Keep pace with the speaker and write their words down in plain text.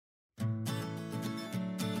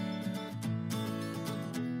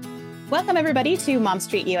Welcome, everybody, to Mom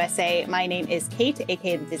Street USA. My name is Kate,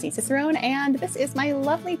 aka the Disney Cicerone, and this is my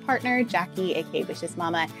lovely partner, Jackie, aka Wishes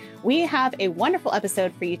Mama. We have a wonderful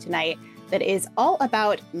episode for you tonight that is all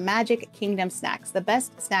about Magic Kingdom snacks, the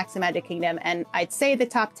best snacks in Magic Kingdom. And I'd say the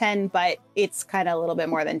top 10, but it's kind of a little bit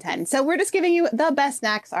more than 10. So we're just giving you the best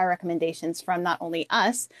snacks, our recommendations from not only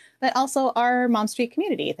us, but also our Mom Street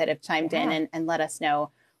community that have chimed in and let us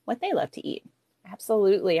know what they love to eat.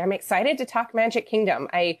 Absolutely. I'm excited to talk Magic Kingdom.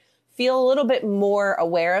 I feel a little bit more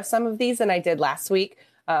aware of some of these than I did last week.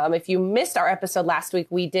 If you missed our episode last week,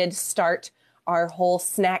 we did start our whole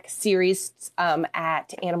snack series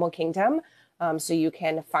at Animal Kingdom. So you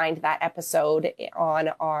can find that episode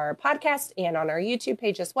on our podcast and on our YouTube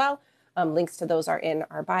page as well. Links to those are in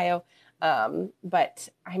our bio. But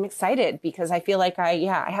I'm excited because I feel like I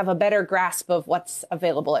have a better grasp of what's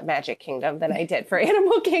available at Magic Kingdom than I did for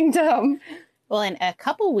Animal Kingdom. Well, in a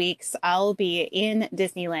couple weeks, I'll be in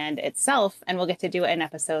Disneyland itself, and we'll get to do an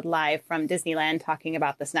episode live from Disneyland talking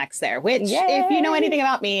about the snacks there, which, if you know anything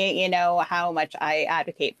about me, you know how much I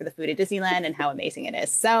advocate for the food at Disneyland and how amazing it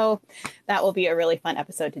is. So that will be a really fun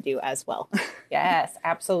episode to do as well. Yes,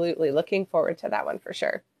 absolutely. Looking forward to that one for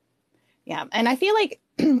sure. Yeah. And I feel like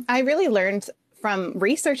I really learned from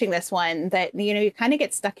researching this one that, you know, you kind of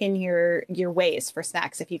get stuck in your ways for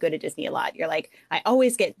snacks if you go to Disney a lot. You're like, I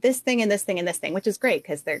always get this thing and this thing and this thing, which is great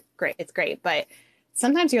because they're great. It's great. But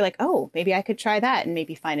sometimes you're like, oh, maybe I could try that and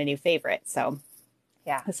maybe find a new favorite. So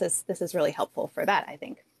yeah, this is really helpful for that, I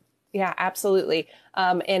think. Yeah, absolutely.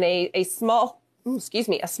 And a small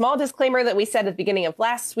disclaimer that we said at the beginning of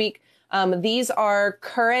last week. These are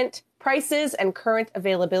current prices and current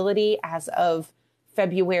availability as of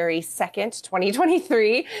February 2nd,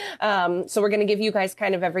 2023. So we're going to give you guys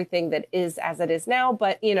kind of everything that is as it is now,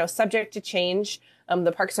 but, you know, subject to change.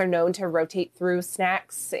 The parks are known to rotate through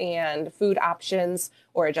snacks and food options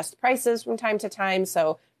or adjust prices from time to time.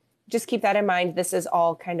 So just keep that in mind. This is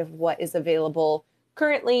all kind of what is available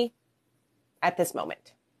currently at this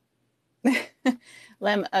moment.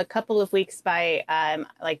 Lem, a couple of weeks by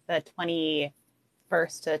like the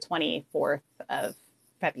 21st to 24th of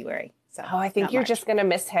February. So, I think you're just going to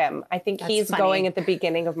miss him. I think he's going at the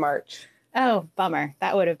beginning of March. Oh, bummer.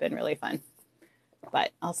 That would have been really fun.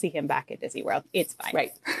 But I'll see him back at Disney World. It's fine.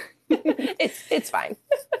 Right. It's fine.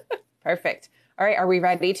 Perfect. All right. Are we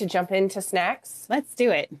ready to jump into snacks? Let's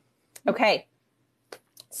do it. Okay.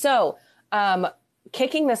 So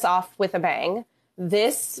kicking this off with a bang,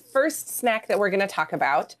 this first snack that we're going to talk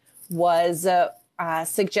about was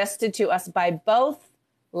suggested to us by both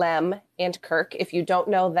Lem and Kirk. If you don't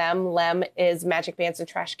know them, Lem is Magic Bands and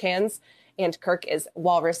Trash Cans, and Kirk is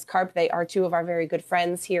Walrus Carp. They are two of our very good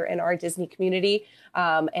friends here in our Disney community.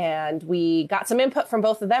 And we got some input from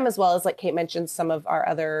both of them, as well as, like Kate mentioned, some of our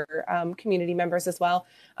other community members as well.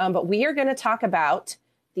 But we are going to talk about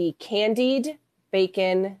the candied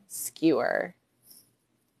bacon skewer.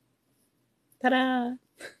 Ta-da!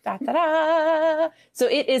 Da-da-da! So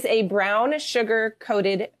it is a brown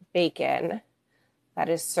sugar-coated bacon that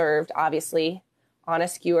is served, obviously, on a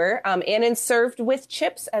skewer and served with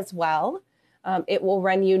chips as well. It will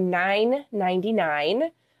run you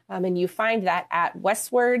 $9.99, and you find that at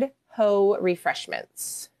Westward Ho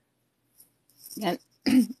Refreshments. And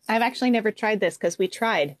I've actually never tried this because we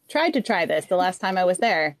tried to try this the last time I was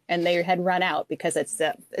there, and they had run out because it's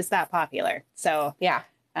that popular. So yeah.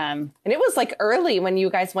 And it was like early when you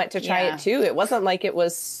guys went to try it too. It wasn't like it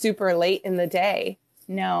was super late in the day.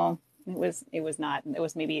 No. It was not. It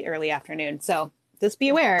was maybe early afternoon. So just be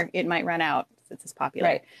aware, it might run out since it's popular.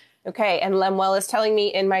 Right. Okay. And Lemuel is telling me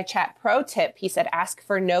in my chat pro tip, he said, ask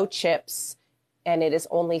for no chips, and it is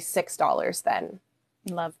only $6 then.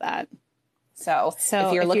 Love that. So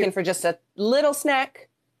if you're looking for just a little snack,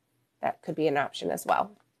 that could be an option as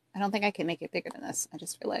well. I don't think I can make it bigger than this. I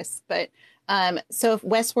just realized. But so if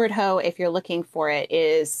Westward Ho, if you're looking for it,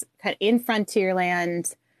 is kind of in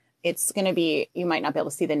Frontierland. It's going to be, you might not be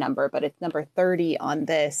able to see the number, but it's number 30 on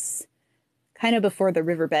this, kind of before the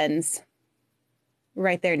river bends,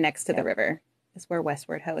 right there next to the river is where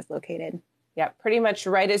Westward Ho is located. Yeah, pretty much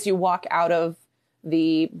right as you walk out of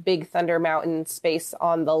the Big Thunder Mountain space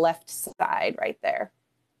on the left side right there.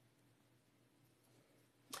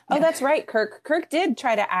 Oh, that's right, Kirk. Kirk did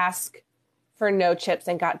try to ask for no chips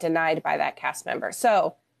and got denied by that cast member.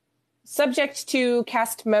 So subject to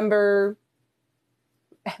cast member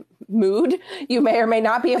mood, you may or may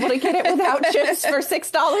not be able to get it without chips for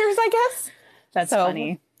 $6, I guess. That's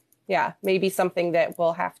funny. Yeah, maybe something that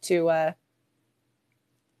we'll have to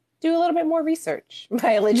do a little bit more research.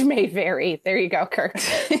 Mileage may vary. There you go, Kirk.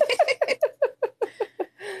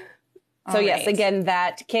 So All yes, right. again,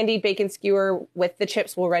 that candied bacon skewer with the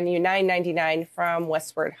chips will run you $9.99 from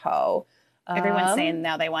Westward Ho. Everyone's saying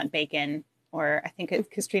now they want bacon, or I think it's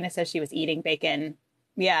because Trina says she was eating bacon.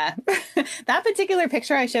 Yeah. That particular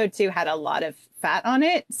picture I showed too had a lot of fat on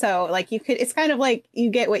it. So like it's kind of like you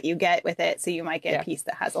get what you get with it. So you might get Yeah. a piece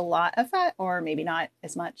that has a lot of fat or maybe not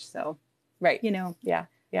as much. So, Right. yeah,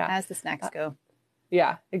 Yeah. as the snacks go.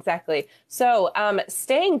 Yeah, exactly. So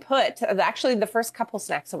staying put, actually the first couple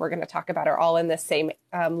snacks that we're going to talk about are all in the same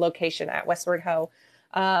location at Westward Ho.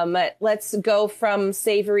 Let's go from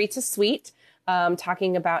savory to sweet,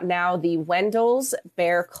 talking about now the Wendell's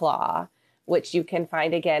Bear Claw, which you can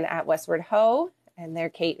find again at Westward Ho. And there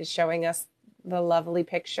Kate is showing us the lovely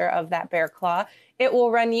picture of that bear claw. It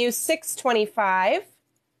will run you $6.25.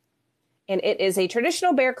 And it is a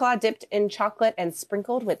traditional bear claw dipped in chocolate and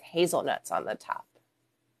sprinkled with hazelnuts on the top.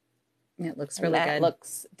 It looks And really that good.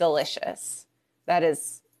 looks delicious. That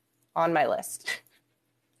is on my list.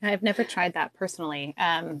 I've never tried that personally.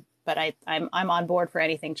 But I'm on board for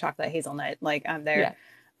anything chocolate hazelnut. Like I'm there.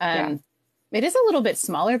 Yeah. It is a little bit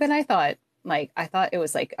smaller than I thought. Like I thought it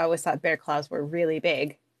was like I always thought bear claws were really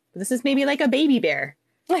big. But this is maybe like a baby bear.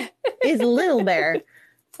 It's a little bear.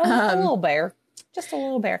 A little bear. Just a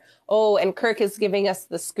little bear. Oh, and Kirk is giving us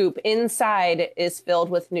the scoop. Inside is filled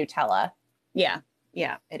with Nutella. Yeah.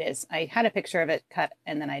 Yeah, it is. I had a picture of it cut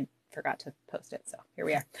and then I forgot to post it. So here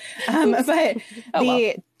we are. But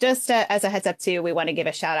just as a heads up too, we want to give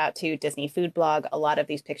a shout out to Disney Food Blog. A lot of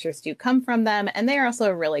these pictures do come from them, and they are also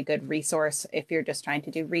a really good resource if you're just trying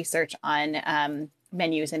to do research on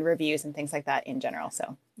menus and reviews and things like that in general.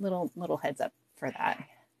 So little heads up for that.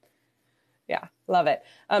 Yeah, love it.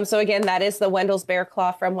 So again, that is the Wendell's Bear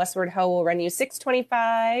Claw from Westward Ho. Will run you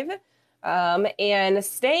 $6.25. And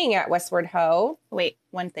staying at Westward Ho. Wait,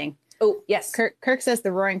 one thing. Oh, yes. Kirk says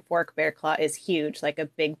the Roaring Fork bear claw is huge, like a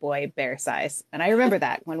big boy bear size. And I remember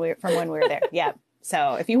that when we were there. Yeah.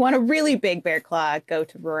 So if you want a really big bear claw, go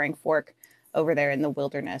to Roaring Fork over there in the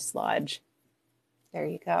Wilderness Lodge. There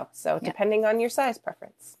you go. So depending on your size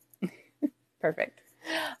preference. Perfect.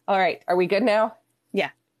 All right. Are we good now? Yeah.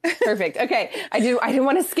 Perfect. Okay. I didn't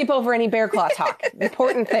want to skip over any bear claw talk.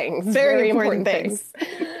 Important things. Very important things.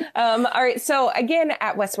 All right. So again,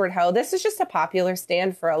 at Westward Ho, this is just a popular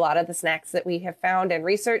stand for a lot of the snacks that we have found and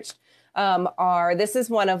researched. This is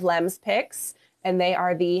one of Lem's picks, and they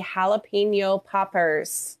are the jalapeno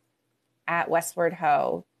poppers at Westward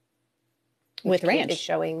Ho. With ranch. Kate is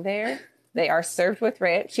showing there. They are served with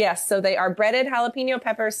ranch. Yes. So they are breaded jalapeno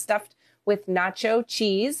peppers stuffed with nacho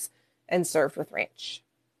cheese and served with ranch.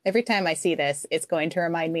 Every time I see this, it's going to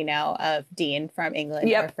remind me now of Dean from England,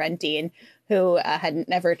 Yep. our friend Dean, who had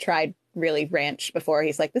never tried really ranch before.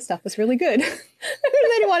 He's like, this stuff was really good. And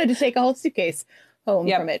then he wanted to take a whole suitcase home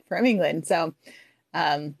from England. So,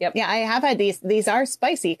 yeah, I have had these. These are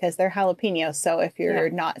spicy because they're jalapenos. So if you're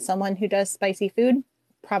not someone who does spicy food,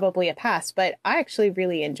 probably a pass. But I actually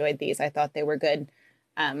really enjoyed these. I thought they were good.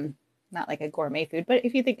 Not like a gourmet food, but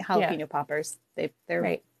if you think jalapeno poppers, they're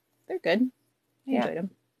good. I enjoyed them.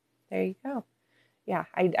 There you go. Yeah,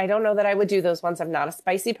 I don't know that I would do those ones. I'm not a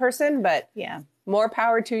spicy person, but yeah, more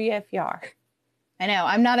power to you if you are. I know.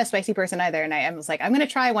 I'm not a spicy person either. And I was like, I'm going to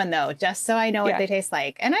try one though, just so I know what they taste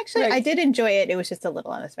like. And actually, I did enjoy it. It was just a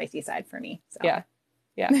little on the spicy side for me. So.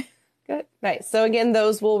 Yeah. Good. Nice. So again,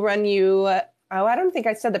 those will run you, I don't think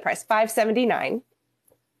I said the price, $5.79.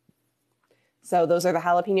 So those are the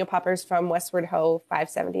jalapeno poppers from Westward Ho,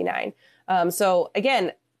 $5.79. So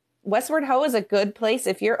again, Westward Ho is a good place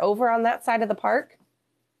if you're over on that side of the park.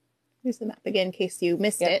 Here's the map again in case you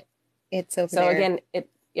missed it. It's over there. So again,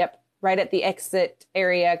 right at the exit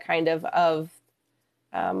area kind of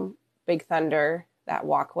Big Thunder, that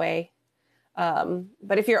walkway.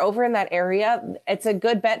 But if you're over in that area, it's a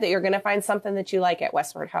good bet that you're going to find something that you like at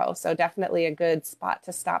Westward Ho. So definitely a good spot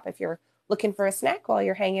to stop if you're looking for a snack while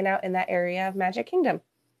you're hanging out in that area of Magic Kingdom.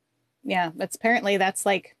 Yeah, but apparently that's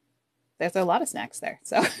like, there's a lot of snacks there.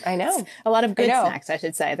 So I know. A lot of good snacks, I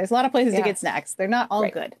should say. There's a lot of places to get snacks. They're not all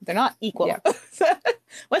good. They're not equal. Yeah.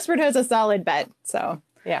 Westward Ho is a solid bet. So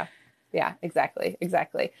yeah, exactly.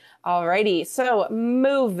 All righty. So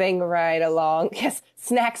moving right along. Yes,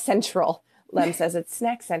 Snack Central. Lem says it's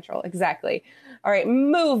Snack Central. Exactly. All right,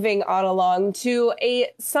 moving on along to a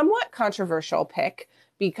somewhat controversial pick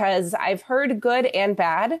because I've heard good and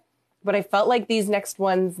bad, but I felt like these next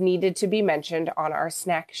ones needed to be mentioned on our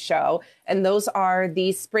snack show, and those are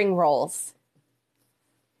the spring rolls.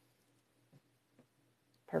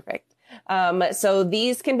 Perfect. So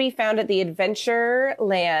these can be found at the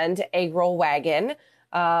Adventureland Egg Roll Wagon,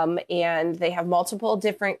 and they have multiple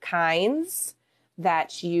different kinds.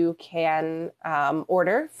 that you can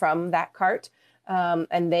order from that cart.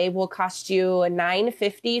 And they will cost you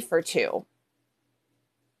 $9.50 for two.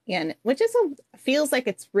 And which feels like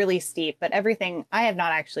it's really steep, but everything, I have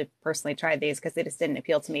not actually personally tried these because they just didn't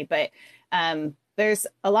appeal to me. But there's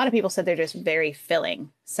a lot of people said they're just very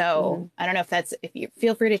filling. So I don't know if you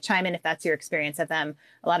feel free to chime in if that's your experience of them.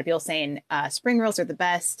 A lot of people saying spring rolls are the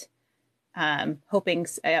best. Hoping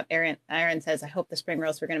Aaron says, I hope the spring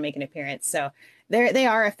rolls were going to make an appearance. So they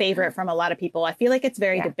are a favorite from a lot of people. I feel like it's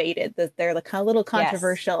very debated, that they're like a little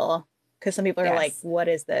controversial because some people are like, what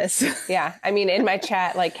is this? Yeah. I mean, in my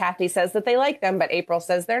chat, like Kathy says that they like them, but April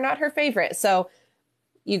says they're not her favorite. So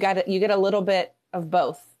you get a little bit of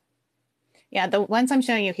both. Yeah. The ones I'm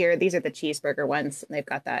showing you here, these are the cheeseburger ones. They've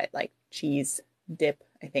got that like cheese dip,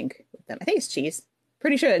 I think, with them. I think it's cheese.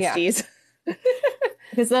 Pretty sure it's cheese.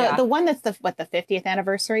 Because the one that's the 50th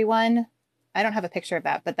anniversary one, I don't have a picture of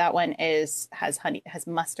that, but that one has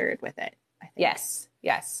mustard with it, I think. Yes.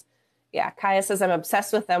 Yeah. Kaya says, I'm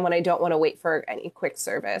obsessed with them when I don't want to wait for any quick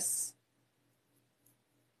service.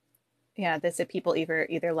 Yeah, people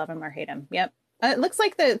either love them or hate them. Yep. It looks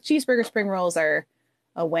like the cheeseburger spring rolls are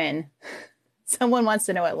a win. Someone wants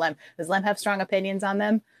to know does Lem have strong opinions on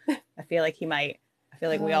them? I feel like he might. I feel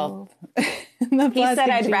like we all. He said,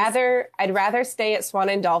 I'd rather stay at Swan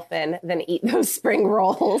and Dolphin than eat those spring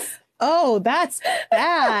rolls. Oh, that's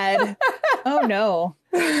bad. Oh no.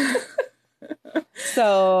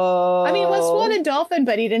 So I mean, it was Swan and Dolphin,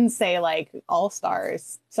 but he didn't say like All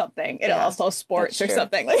Stars something. It also sports or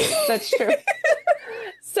something. That's true.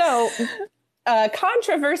 So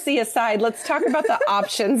controversy aside, let's talk about the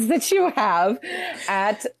options that you have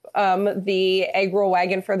at the egg roll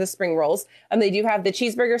wagon for the spring rolls. They do have the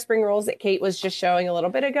cheeseburger spring rolls that Kate was just showing a little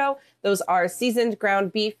bit ago. Those are seasoned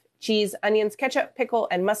ground beef, cheese, onions, ketchup, pickle,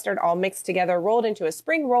 and mustard all mixed together, rolled into a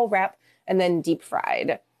spring roll wrap, and then deep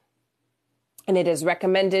fried. And it is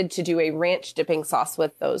recommended to do a ranch dipping sauce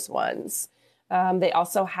with those ones. They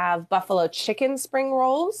also have buffalo chicken spring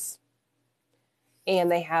rolls.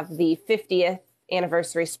 And they have the 50th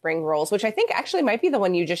anniversary spring rolls, which I think actually might be the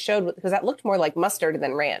one you just showed, because that looked more like mustard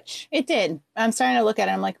than ranch. It did. I'm starting to look at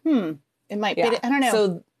it. I'm like, it might be. I don't know.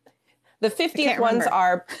 So the 50th ones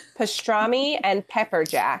are pastrami and pepper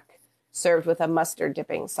jack served with a mustard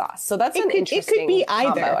dipping sauce. So that's interesting. It could be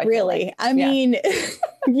either, combo, really. Like. I mean,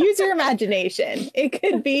 use your imagination. It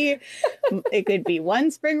could be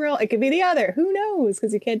one spring roll. It could be the other. Who knows?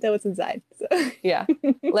 Because you can't tell what's inside. So. Yeah.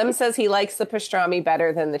 Lem says he likes the pastrami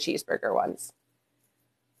better than the cheeseburger ones.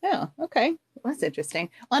 Oh, okay. Well, that's interesting.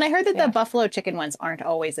 Well, and I heard that the buffalo chicken ones aren't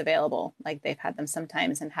always available. Like they've had them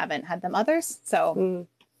sometimes and haven't had them others. So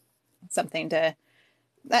something to...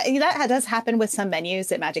 That does happen with some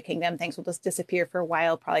menus at Magic Kingdom. Things will just disappear for a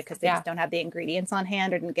while, probably because they just don't have the ingredients on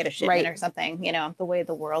hand or didn't get a shipment or something, the way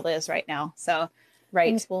the world is right now. So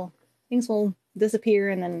things will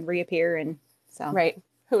disappear and then reappear. And so,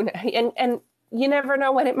 Who knows? And you never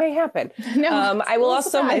know when it may happen. No, I will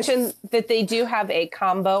also mention that they do have a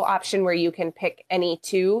combo option where you can pick any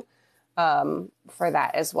two for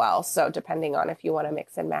that as well. So depending on if you want to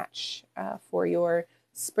mix and match for your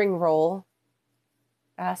spring roll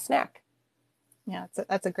snack. Yeah,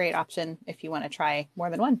 that's a great option if you want to try more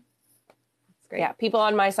than one. That's great. Yeah, people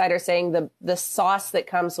on my side are saying the sauce that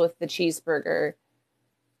comes with the cheeseburger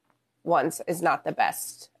ones is not the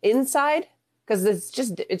best inside, because it's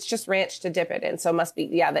just ranch to dip it in. So it must be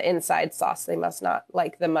the inside sauce. They must not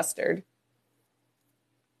like the mustard.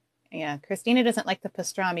 Yeah, Christina doesn't like the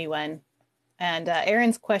pastrami one, and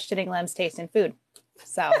Aaron's questioning Lem's taste in food.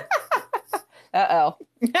 So,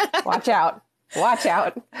 watch out. Watch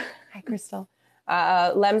out. Hi, Crystal.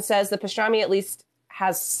 Lem says the pastrami at least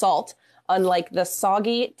has salt, unlike the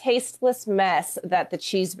soggy, tasteless mess that the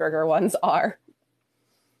cheeseburger ones are.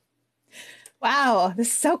 Wow, this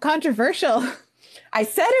is so controversial. I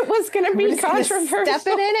said it was going to be controversial.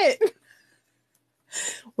 Stepping in it.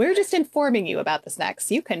 We're just informing you about the snacks.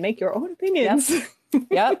 You can make your own opinions.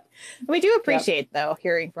 Yep. We do appreciate, though,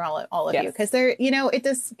 hearing from all of you, because it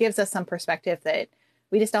just gives us some perspective that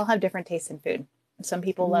we just all have different tastes in food. Some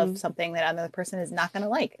people love something that another person is not going to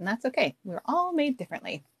like, and that's okay. We're all made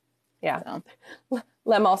differently. Yeah. So.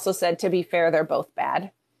 Lem also said, to be fair, they're both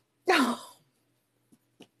bad.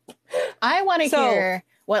 I want to hear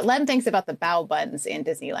what Lem thinks about the bao buns in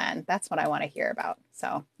Disneyland. That's what I want to hear about.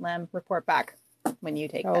 So, Lem, report back when you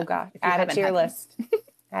take that. God. Add it to your list.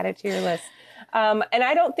 Add it to your list. And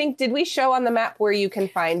I don't think, did we show on the map where you can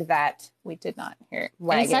find that? We did not here.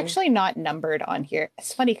 It's actually not numbered on here.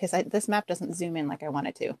 It's funny because this map doesn't zoom in like I want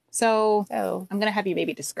it to. So I'm going to have you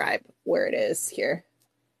maybe describe where it is here.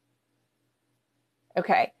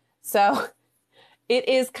 Okay. So It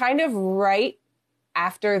is kind of right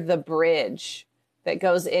after the bridge that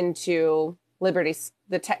goes into Liberty.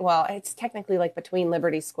 Well, it's technically like between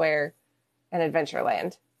Liberty Square and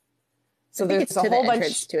Adventureland. So I think it's there's a to whole the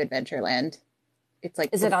entrance bunch. to Adventureland. It's like,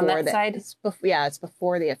 Is it on that side? It's it's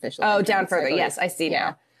before the official. Oh, entrance, down further. I Yes, I see Yeah.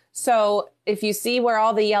 now. So if you see where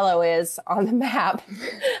all the yellow is on the map,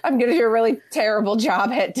 I'm going to do a really terrible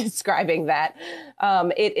job at describing that.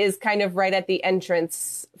 It is kind of right at the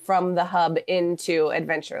entrance from the hub into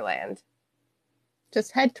Adventureland.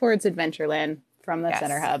 Just head towards Adventureland from the Yes.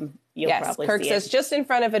 center hub. You'll probably Kirk see says it. just in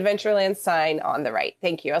front of Adventureland sign on the right.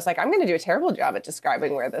 Thank you. I was like, I'm going to do a terrible job at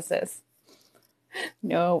describing where this is.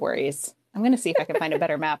 No worries. I'm going to see if I can find a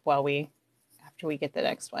better map after we get the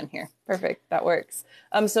next one here. Perfect. That works.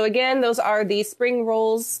 So again, those are the spring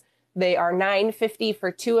rolls. They are $9.50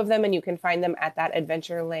 for 2 of them, and you can find them at that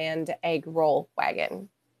Adventureland egg roll wagon.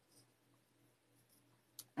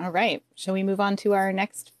 All right. Shall we move on to our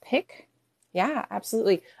next pick? Yeah,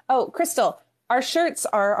 absolutely. Oh, Crystal, our shirts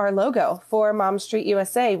are our logo for Mom Street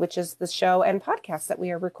USA, which is the show and podcast that we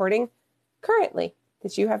are recording currently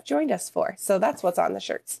that you have joined us for. So that's what's on the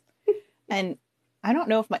shirts. And I don't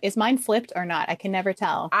know if is mine flipped or not. I can never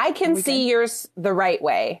tell. I can see yours the right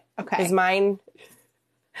way. Okay. Is mine...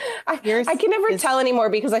 Yours I can never is tell anymore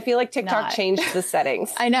because I feel like TikTok not. changed the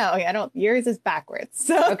settings. I know. I don't. Yours is backwards.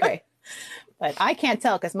 So. Okay. But I can't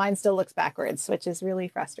tell because mine still looks backwards, which is really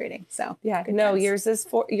frustrating. So Yeah. good No, times.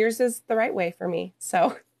 yours is the right way for me.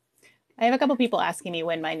 So I have a couple people asking me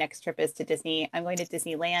when my next trip is to Disney. I'm going to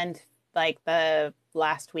Disneyland like the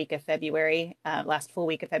last week of February, last full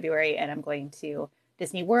week of February, and I'm going to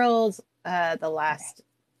Disney World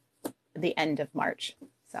the end of March.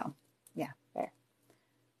 So yeah,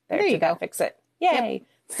 there you go. Fix it. Yay. Yep.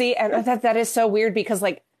 See, and that is so weird because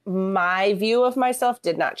like my view of myself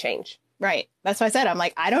did not change. Right. That's why I said, I'm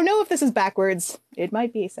like, I don't know if this is backwards. It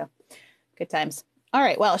might be. So good times. All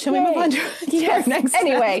right. Well, shall we move on to our next?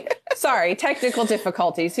 Anyway, sorry, technical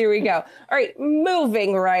difficulties. Here we go. All right,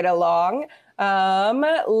 moving right along.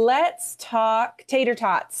 Let's talk tater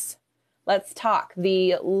tots. Let's talk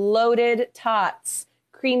the loaded tots,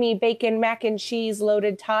 creamy bacon mac and cheese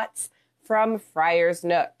loaded tots from Friar's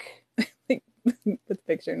Nook. Put the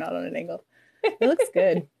picture not on an angle. It looks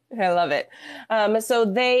good. I love it. So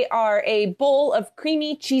they are a bowl of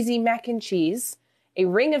creamy, cheesy mac and cheese, a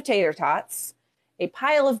ring of tater tots, a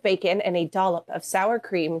pile of bacon, and a dollop of sour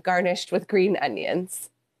cream garnished with green onions.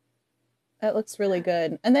 That looks really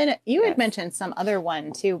good. And then you had mentioned some other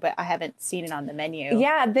one too, but I haven't seen it on the menu.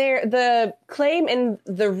 Yeah, the claim in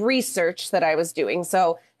the research that I was doing.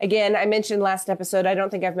 So again, I mentioned last episode, I don't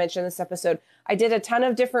think I've mentioned this episode, I did a ton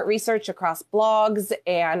of different research across blogs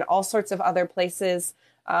and all sorts of other places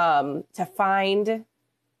to find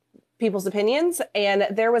people's opinions. And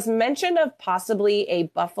there was mention of possibly a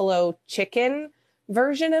buffalo chicken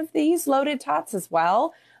version of these loaded tots as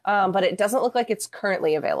well. But it doesn't look like it's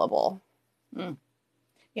currently available. Mm.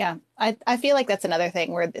 Yeah, I feel like that's another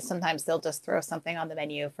thing where sometimes they'll just throw something on the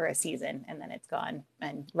menu for a season and then it's gone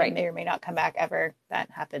and may or may not come back ever. That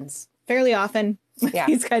happens fairly often with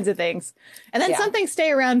these kinds of things. And then some things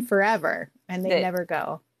stay around forever and they never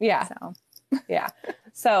go. Yeah. So. Yeah.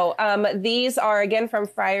 So these are, again, from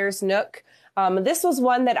Friar's Nook. This was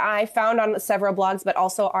one that I found on several blogs, but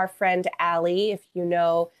also our friend Allie, if you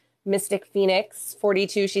know Mystic Phoenix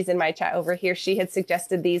 42, she's in my chat over here. She had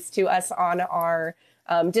suggested these to us on our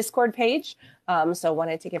Discord page. So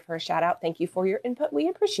wanted to give her a shout out. Thank you for your input. We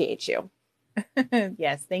appreciate you.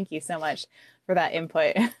 Yes, thank you so much for that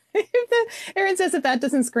input. Aaron says if that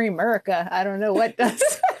doesn't scream America, I don't know what does.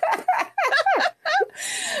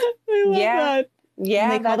 I love that.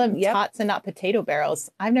 Yeah. And they call them tots and not potato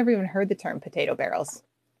barrels. I've never even heard the term potato barrels.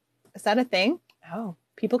 Is that a thing? Oh,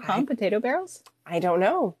 people call them potato barrels? I don't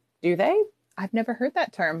know. Do they? I've never heard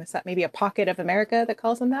that term. Is that maybe a pocket of America that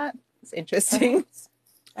calls them that? It's interesting.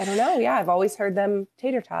 I don't know. Yeah, I've always heard them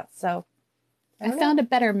tater tots. So I found a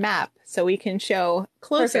better map so we can show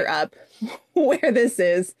closer up where this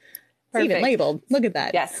is. It's even labeled. Look at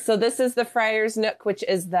that. Yes. So this is the Friar's Nook, which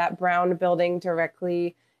is that brown building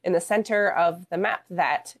directly in the center of the map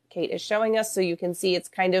that Kate is showing us. So you can see it's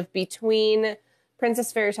kind of between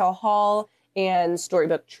Princess Fairytale Hall and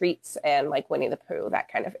Storybook Treats and like Winnie the Pooh,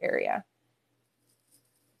 that kind of area.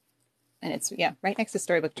 And it's, right next to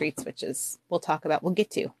Storybook Treats, which is, we'll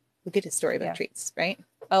get to Storybook Treats, right?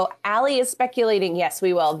 Oh, Allie is speculating, yes,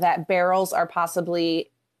 we will, that barrels are possibly,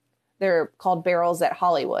 they're called barrels at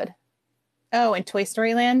Hollywood. Oh, in Toy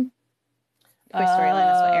Story Land? Toy Story Land,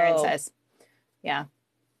 that's what Aaron says. Yeah.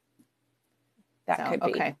 That could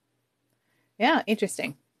be. Okay. Yeah,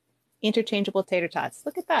 interesting. interchangeable tater tots.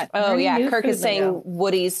 Look at that. Oh Learning yeah, new Kirk food is saying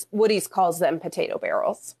lingo. Woody's calls them potato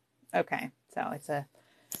barrels. Okay, so it's a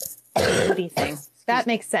Woody thing. That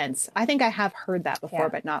makes sense. I think I have heard that before,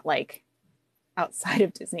 but not like outside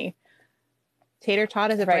of Disney. Tater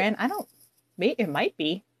tot is a brand? I don't, it might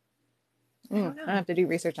be. I don't know. I have to do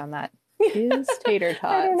research on that. Is tater tots?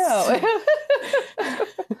 I don't know.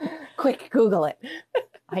 Quick, Google it.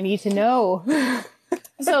 I need to know.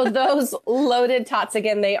 So those loaded tots,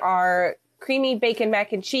 again, they are creamy bacon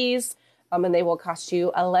mac and cheese, and they will cost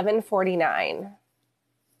you $11.49.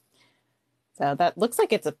 So that looks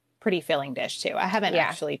like it's a pretty filling dish too. I haven't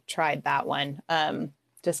actually tried that one,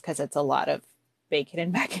 just because it's a lot of bacon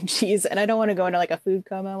and mac and cheese, and I don't want to go into like a food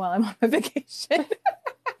coma while I'm on my vacation.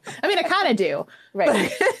 I mean, I kind of do.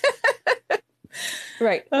 Right.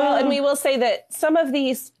 Right. Well, and we will say that some of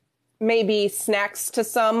these may be snacks to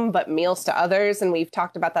some, but meals to others. And we've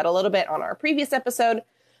talked about that a little bit on our previous episode.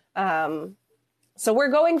 So we're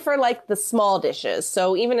going for like the small dishes.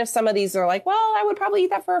 So even if some of these are like, well, I would probably eat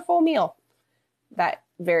that for a full meal, that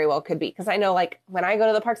very well could be. Because I know like when I go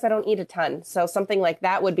to the parks, I don't eat a ton. So something like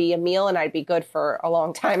that would be a meal and I'd be good for a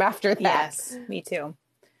long time after that. Yes, me too.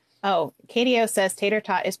 Oh, KDO says tater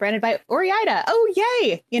tot is branded by Ore-Ida. Oh,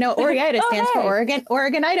 yay. You know, Ore-Ida stands for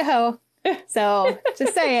Oregon, Idaho. So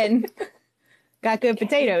just saying, got good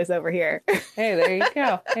potatoes over here. Hey, there you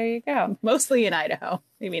go. There you go. Mostly in Idaho.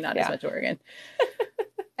 Maybe not as much Oregon.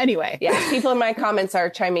 Anyway. Yeah. People in my comments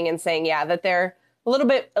are chiming in saying, that they're a little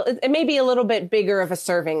bit, it may be a little bit bigger of a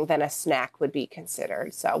serving than a snack would be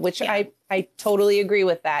considered. So, which I totally agree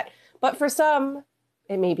with that. But for some,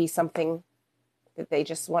 it may be something that they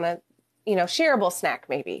just want to, shareable snack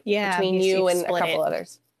maybe between you and a couple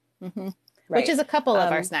others. Mm-hmm. Right. Which is a couple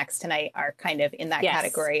of our snacks tonight are kind of in that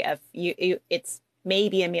category of it's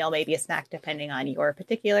maybe a meal, maybe a snack, depending on your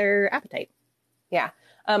particular appetite. Yeah.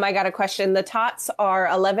 I got a question. The tots are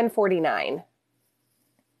 $11.49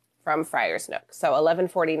 from Friar's Nook. So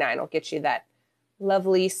 $11.49 will get you that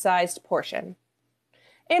lovely sized portion.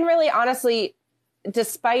 And really, honestly,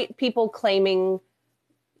 despite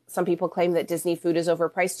some people claim that Disney food is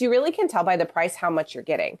overpriced, you really can tell by the price how much you're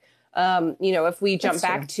getting. If we jump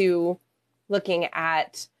back to looking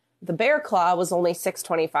at the Bear Claw was only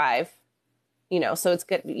 $6.25, so it's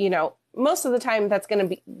good. Most of the time that's going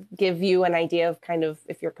to give you an idea of kind of,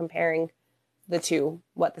 if you're comparing the two,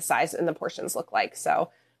 what the size and the portions look like. So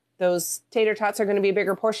those tater tots are going to be a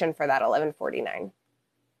bigger portion for that $11.49.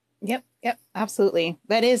 Yep, absolutely.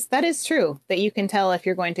 That is true, that you can tell if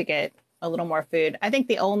you're going to get a little more food. I think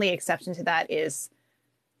the only exception to that is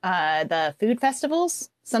the food festivals.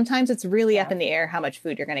 Sometimes it's really up in the air how much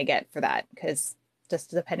food you're going to get for that, because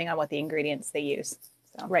just depending on what the ingredients they use.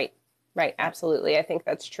 So. Right. Absolutely. I think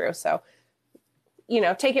that's true. So,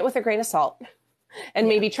 take it with a grain of salt and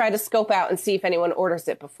maybe try to scope out and see if anyone orders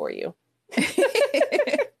it before you.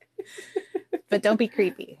 But don't be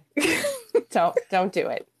creepy. Don't do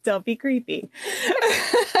it. Don't be creepy.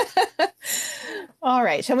 All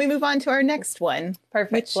right. Shall we move on to our next one?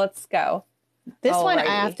 Perfect. Let's go. This one, I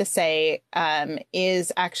have to say,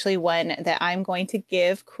 is actually one that I'm going to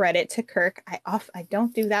give credit to Kirk. I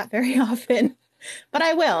don't do that very often, but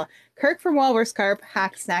I will. Kirk from Walrus Carp,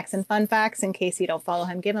 Hacks, Snacks, and Fun Facts. In case you don't follow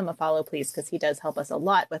him, give him a follow, please, because he does help us a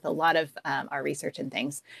lot with a lot of our research and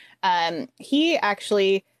things. He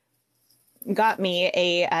actually got me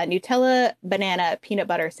a Nutella banana peanut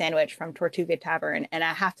butter sandwich from Tortuga Tavern. And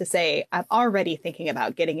I have to say, I'm already thinking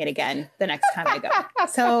about getting it again the next time I go.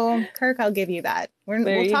 So Kirk, I'll give you that.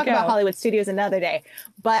 We'll talk about Hollywood Studios another day,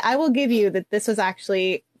 but I will give you that this was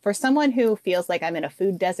actually, for someone who feels like I'm in a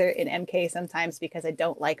food desert in MK sometimes because I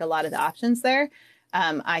don't like a lot of the options there.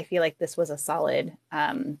 I feel like this was a solid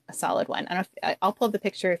one. I'll pull up the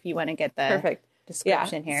picture if you want to get the perfect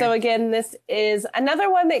description here. So again, this is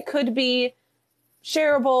another one that could be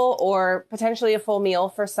shareable or potentially a full meal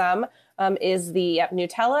for some, is the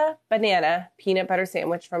Nutella banana peanut butter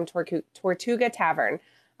sandwich from Tortuga Tavern.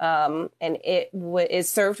 And it is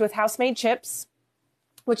served with house-made chips,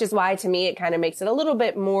 which is why to me it kind of makes it a little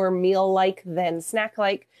bit more meal-like than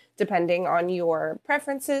snack-like, depending on your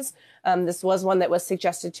preferences. This was one that was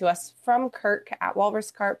suggested to us from Kirk at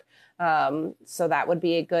Walrus Carp. So that would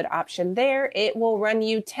be a good option there. It will run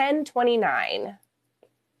you $10.29.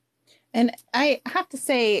 And I have to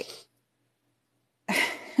say,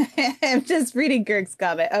 I'm just reading Kirk's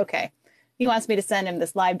comment. Okay. He wants me to send him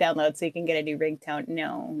this live download so he can get a new ringtone.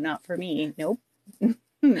 No, not for me. Nope.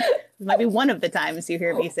 Might be one of the times you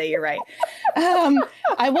hear me say you're right.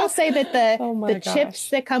 I will say that the chips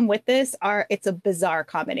that come with this it's a bizarre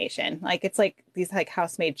combination. Like it's like these like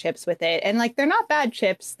house-made chips with it. And like they're not bad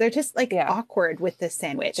chips. They're just like awkward with this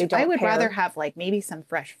sandwich. I would rather have like maybe some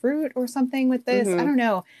fresh fruit or something with this. I don't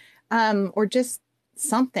know. Or just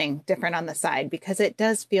something different on the side, because it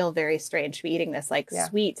does feel very strange to be eating this like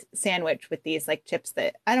sweet sandwich with these like chips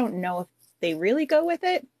that I don't know if they really go with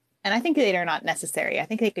it. And I think they are not necessary. I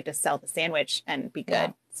think they could just sell the sandwich and be good.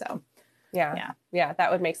 Yeah. So, yeah,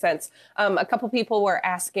 that would make sense. A couple people were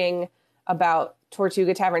asking about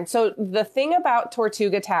Tortuga Tavern. So the thing about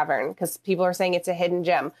Tortuga Tavern, because people are saying it's a hidden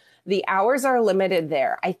gem, the hours are limited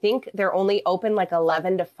there. I think they're only open like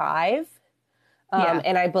 11 to 5.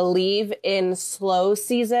 And I believe in slow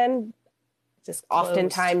season, just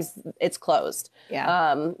oftentimes it's closed.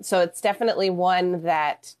 Yeah. So it's definitely one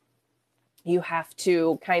that you have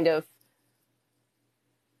to kind of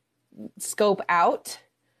scope out.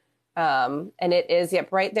 And it is,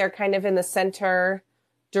 right there kind of in the center,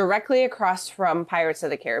 directly across from Pirates of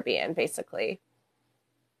the Caribbean, basically.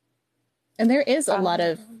 And there is a lot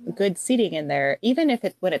of good seating in there, even if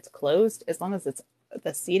when it's closed, as long as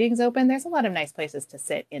the seating's open, there's a lot of nice places to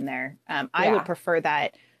sit in there. I would prefer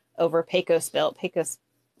that over Pecos Bill. Pecos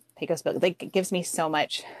Bill, like, gives me so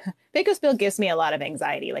much. Pecos Bill gives me a lot of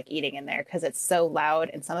anxiety, like eating in there, because it's so loud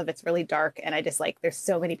and some of it's really dark. And I just like, there's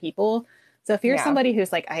so many people. So if you're somebody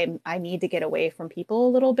who's like, I need to get away from people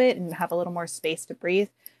a little bit and have a little more space to breathe,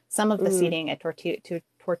 some of the seating at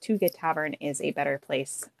Tortuga Tavern is a better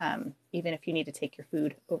place, even if you need to take your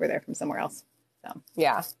food over there from somewhere else. So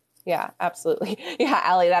yeah, absolutely. Yeah,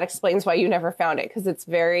 Allie, that explains why you never found it, because it's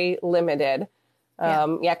very limited.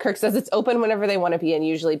 Kirk says it's open whenever they want to be, and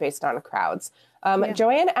usually based on crowds.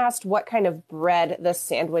 Joanne asked what kind of bread the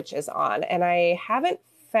sandwich is on, and I haven't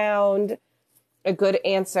found a good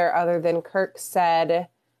answer other than Kirk said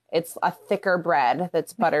it's a thicker bread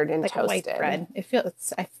that's buttered and toasted. White bread. I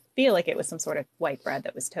feel like it was some sort of white bread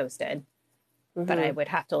that was toasted, but I would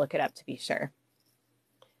have to look it up to be sure.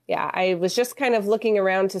 Yeah, I was just kind of looking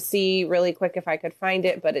around to see really quick if I could find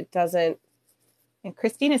it, but it doesn't. And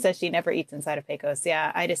Christina says she never eats inside of Pecos.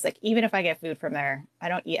 Yeah, I just like, even if I get food from there, I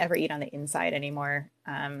don't ever eat on the inside anymore.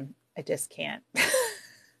 I just can't.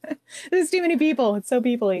 There's too many people. It's so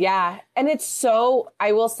people-y. Yeah, and it's so,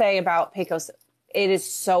 I will say about Pecos, it is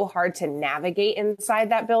so hard to navigate inside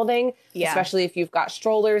that building, especially if you've got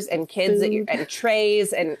strollers and kids and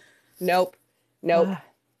trays and nope.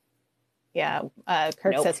 Yeah,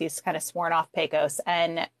 Kirk says he's kind of sworn off Pecos,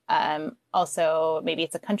 and also maybe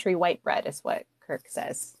it's a country white bread is what Kirk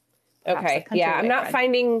says. Okay, yeah, I'm not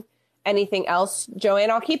finding anything else, Joanne.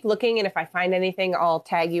 I'll keep looking, and if I find anything, I'll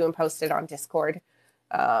tag you and post it on Discord.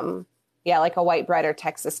 Like a white bread or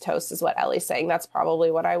Texas toast is what Ellie's saying. That's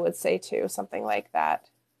probably what I would say too, something like that.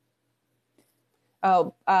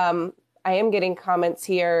 Oh, I am getting comments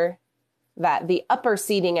here that the upper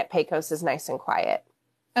seating at Pecos is nice and quiet.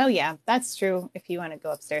 Oh, yeah, that's true. If you want to go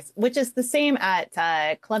upstairs, which is the same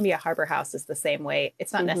at Columbia Harbor House is the same way.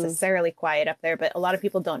 It's not necessarily quiet up there, but a lot of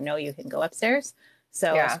people don't know you can go upstairs.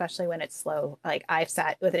 So especially when it's slow, like I've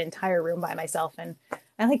sat with an entire room by myself, and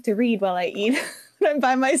I like to read while I eat when I'm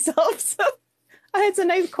by myself. So it's a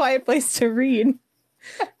nice quiet place to read.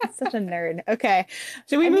 I'm such a nerd. Okay.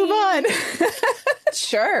 Should we move on?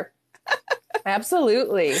 Sure.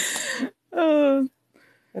 Absolutely.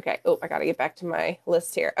 Okay. Oh, I got to get back to my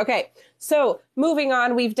list here. Okay. So moving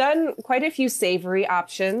on, we've done quite a few savory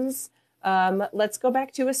options. Let's go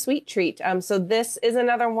back to a sweet treat. So this is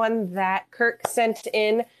another one that Kirk sent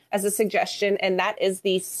in as a suggestion, and that is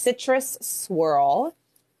the citrus swirl,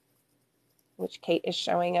 which Kate is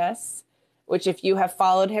showing us, which if you have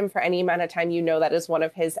followed him for any amount of time, you know that is one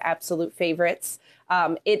of his absolute favorites.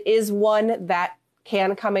 It is one that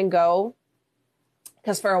can come and go,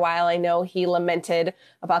 because for a while I know he lamented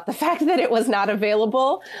about the fact that it was not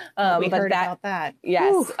available. We heard about that.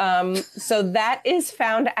 Yes. So that is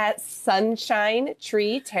found at Sunshine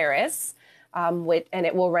Tree Terrace, and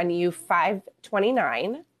it will run you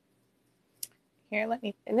 $5.29. Here, let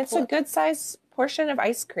me. And it's a good size portion of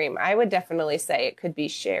ice cream. I would definitely say it could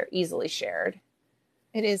be easily shared.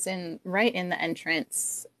 It is right in the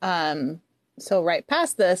entrance. So right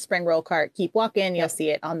past the spring roll cart, keep walking, you'll see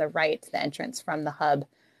it on the right, the entrance from the hub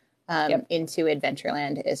into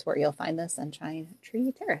Adventureland is where you'll find the Sunshine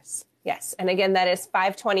Tree Terrace. Yes. And again, that is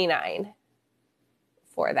 $5.29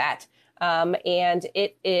 for that. And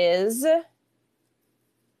it is...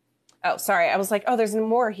 Oh, sorry. I was like, oh, there's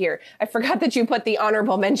more here. I forgot that you put the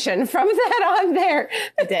honorable mention from that on there.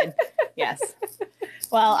 I did. Yes.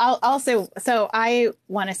 Well, I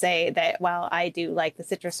want to say that while I do like the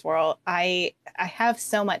citrus swirl, I have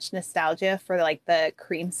so much nostalgia for like the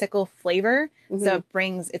creamsicle flavor. So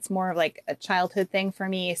it's more of like a childhood thing for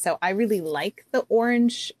me. So I really like the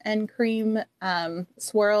orange and cream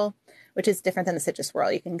swirl, which is different than the citrus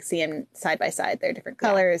swirl. You can see them side by side. They're different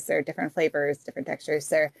colors, they're different flavors, different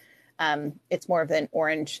textures. It's more of an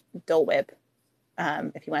orange Dole Whip,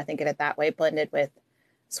 if you want to think of it that way, blended with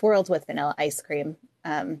swirled with vanilla ice cream.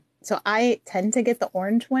 So I tend to get the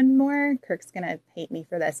orange one more. Kirk's going to hate me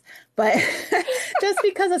for this, but just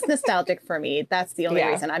because it's nostalgic for me, that's the only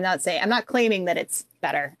reason. I'm not claiming that it's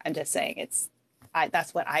better. I'm just saying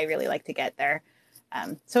that's what I really like to get there.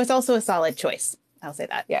 So it's also a solid choice. I'll say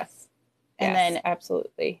that. Yes. And then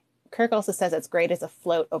absolutely. Kirk also says it's great as a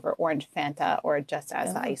float over orange Fanta or just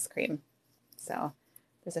as the ice cream. So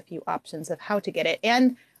there's a few options of how to get it.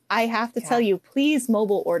 And I have to tell you, please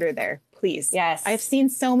mobile order there, please. Yes. I've seen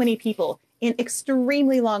so many people in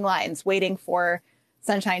extremely long lines waiting for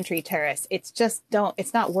Sunshine Tree Terrace. It's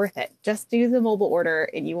not worth it. Just do the mobile order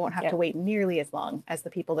and you won't have to wait nearly as long as the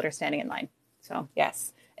people that are standing in line. So,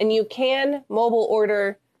 yes. And you can mobile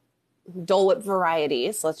order Dole Whip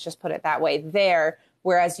varieties, let's just put it that way, there,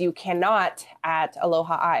 whereas you cannot at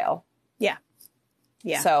Aloha Isle. Yeah.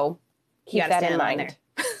 Yeah. So keep that in mind.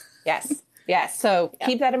 Yes. Yes. So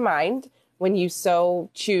keep that in mind when you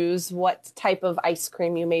choose what type of ice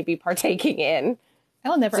cream you may be partaking in.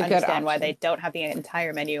 I'll never understand why they don't have the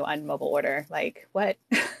entire menu on mobile order. Like, what?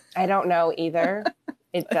 I don't know either.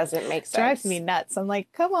 It doesn't make sense. Drives me nuts. I'm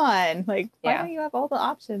like, come on. Like, why don't you have all the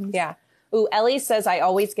options? Yeah. Ooh, Ellie says I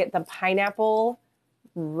always get the pineapple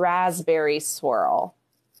raspberry swirl.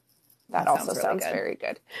 That also sounds very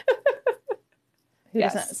good.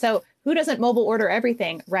 Who doesn't mobile order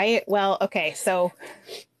everything, right? Well, okay. So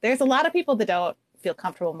there's a lot of people that don't feel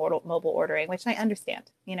comfortable mobile ordering, which I understand.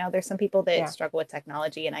 You know, there's some people that struggle with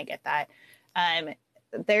technology, and I get that.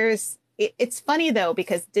 It's funny though,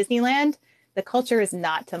 because Disneyland, the culture is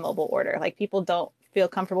not to mobile order. Like, people don't feel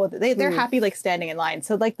comfortable with it. They're happy like standing in line.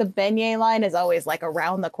 So like the beignet line is always like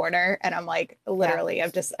around the corner, and I'm like, literally, I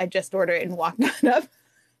just ordered it and walked on up.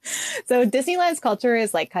 So Disneyland's culture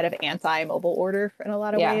is like kind of anti-mobile order in a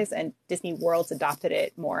lot of ways, and Disney World's adopted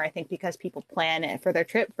it more, I think, because people plan it for their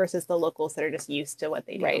trip versus the locals that are just used to what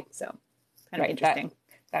they do. Right. So kind of interesting.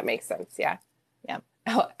 That makes sense. Yeah. Yeah.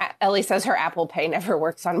 Oh, Ellie says her Apple Pay never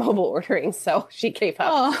works on mobile ordering, so she gave up.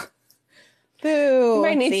 Oh, boo. You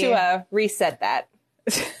might need to reset that.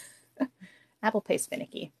 Apple Pay's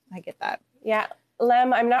finicky. I get that. Yeah.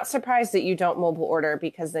 Lem, I'm not surprised that you don't mobile order,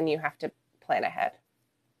 because then you have to plan ahead.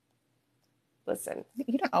 Listen,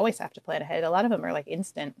 you don't always have to plan ahead. A lot of them are like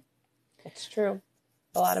instant. It's true.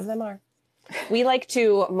 A lot of them are. We like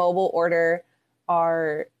to mobile order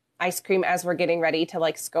our ice cream as we're getting ready to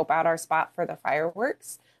like scope out our spot for the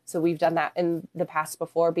fireworks. So we've done that in the past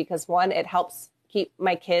before, because one, it helps keep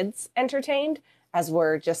my kids entertained as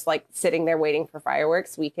we're just like sitting there waiting for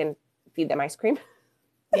fireworks. We can feed them ice cream.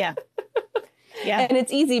 Yeah. Yeah. And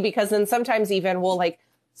it's easy, because then sometimes even we'll like,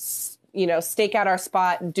 stake out our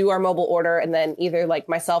spot, do our mobile order, and then either like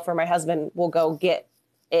myself or my husband will go get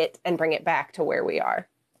it and bring it back to where we are.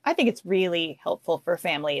 I think it's really helpful for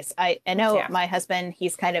families. I know my husband,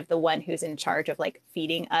 he's kind of the one who's in charge of like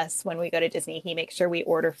feeding us when we go to Disney. He makes sure we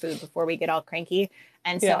order food before we get all cranky.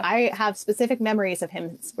 And so I have specific memories of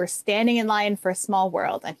him. We're standing in line for Small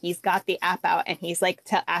World, and he's got the app out, and he's like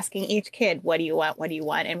asking each kid, what do you want? What do you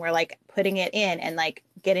want? And we're like putting it in and like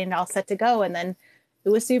getting it all set to go. And then it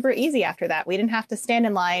was super easy after that. We didn't have to stand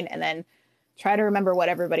in line and then try to remember what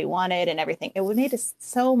everybody wanted and everything. It made it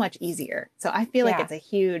so much easier. So I feel like it's a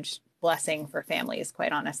huge blessing for families,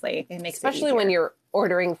 quite honestly. It makes especially when you're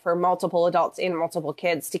ordering for multiple adults and multiple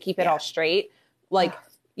kids to keep it all straight. Like,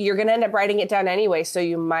 you're going to end up writing it down anyway. So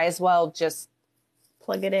you might as well just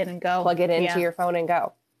plug it in and go. Plug it into your phone and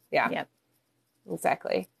go. Yeah. Yep.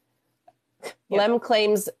 Exactly. Yep. Lem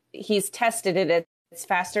claims he's tested it. It's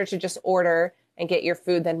faster to just order and get your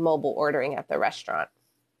food than mobile ordering at the restaurant.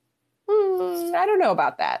 I don't know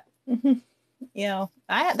about that. Mm-hmm.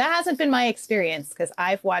 That hasn't been my experience, because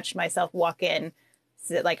I've watched myself walk in.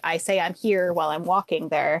 So, like, I say I'm here while I'm walking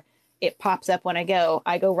there. It pops up when I go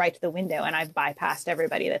right to the window, and I've bypassed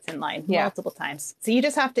everybody that's in line multiple times. So you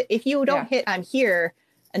just have to, if you don't hit I'm here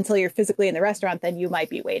until you're physically in the restaurant, then you might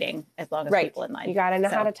be waiting as long as people in line. You got to know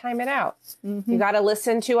how to time it out. Mm-hmm. You got to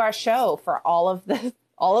listen to our show for all of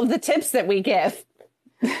the tips that we give.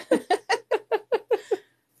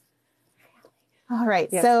 All right.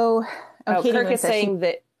 Yes. So Kirk is saying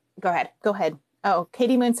that. Go ahead. Oh,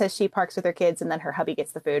 Katie Moon says she parks with her kids and then her hubby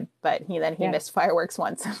gets the food, but he missed fireworks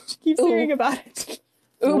once. She keeps hearing about it.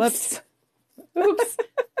 Whoops. Oops.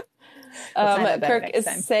 Kirk is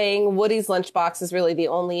time. saying Woody's Lunchbox is really the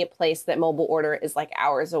only place that mobile order is like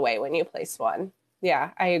hours away when you place one.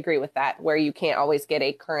 Yeah, I agree with that, where you can't always get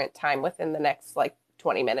a current time within the next like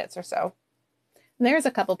 20 minutes or so. There's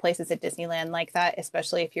a couple places at Disneyland like that,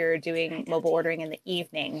 especially if you're doing mobile ordering in the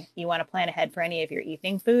evening. You want to plan ahead for any of your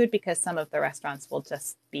evening food because some of the restaurants will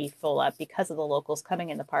just be full up because of the locals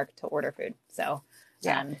coming in the park to order food. So,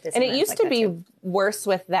 yeah. And it Disneyland's used like to that be too. worse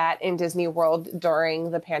with that in Disney World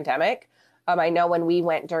during the pandemic. I know when we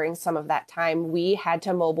went during some of that time, we had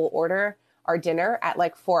to mobile order our dinner at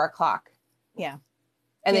like 4:00. Yeah.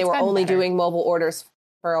 And they It's were gotten only better. doing mobile orders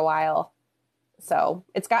for a while. So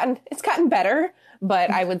it's gotten better, but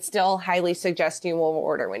I would still highly suggest you mobile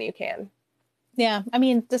order when you can. Yeah. I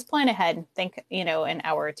mean, just plan ahead. Think, an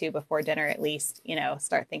hour or two before dinner at least,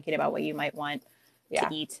 start thinking about what you might want Yeah.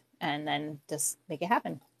 to eat and then just make it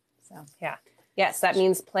happen. So, Yeah. Yes, that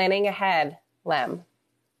means planning ahead, Lem.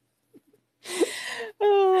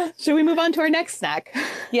 should we move on to our next snack?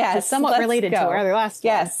 Yes. It's somewhat let's related to go. our other last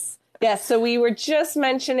one. Yes. Yes. So we were just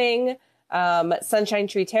mentioning Sunshine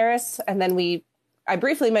Tree Terrace, and then I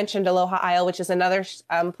briefly mentioned Aloha Isle, which is another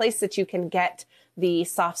place that you can get the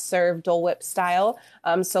soft serve Dole Whip style.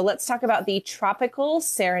 So let's talk about the Tropical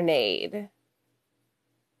Serenade,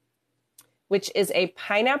 which is a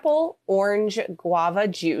pineapple orange guava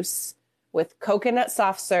juice with coconut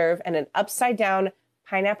soft serve and an upside down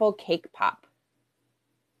pineapple cake pop.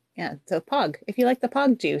 Yeah. So Pog, if you like the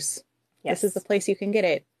Pog juice, Yes. this is the place you can get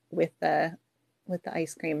it with the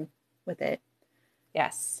ice cream with it.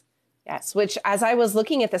 Yes. Yes. Which, as I was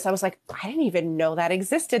looking at this, I was like, I didn't even know that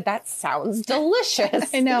existed. That sounds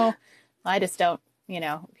delicious. I know. I just don't,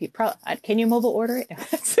 if you can you mobile order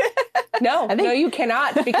it? No, you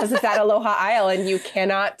cannot, because it's at Aloha Isle and you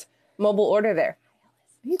cannot mobile order there.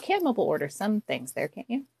 You can mobile order some things there, can't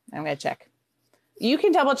you? I'm going to check. You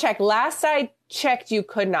can double check. Last I checked, you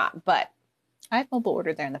could not, but I've mobile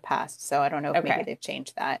ordered there in the past, so I don't know if Okay. maybe they've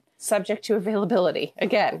changed that. subject to availability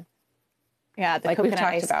again. Yeah, the Like we've coconut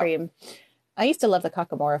talked ice about. cream. I used to love the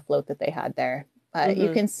Kakamora float that they had there. You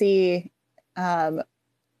Mhm. can see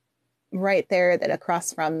right there that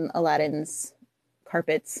across from Aladdin's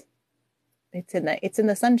carpets, it's in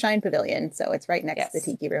the Sunshine Pavilion, so it's right next to the Yes.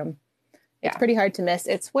 Tiki Room. Yeah. It's pretty hard to miss.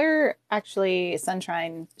 It's where actually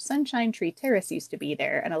Sunshine Tree Terrace used to be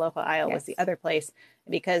there, and Aloha Isle was Yes. the other place.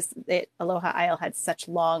 Because Aloha Isle had such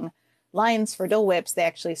long lines for Dole Whips, they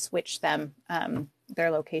actually switched them their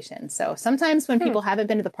location. So sometimes when people haven't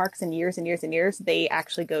been to the parks in years and years and years, they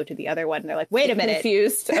actually go to the other one. And they're like, wait a minute.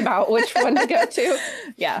 Confused about which one to go to.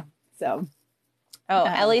 Yeah. So, Oh,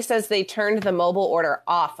 Ellie says they turned the mobile order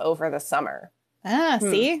off over the summer.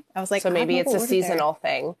 see, I was like, So maybe it's a seasonal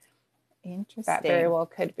thing. Interesting. That very well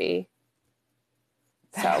could be.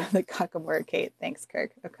 So The Kakamora Kate. Thanks,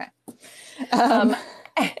 Kirk. Okay.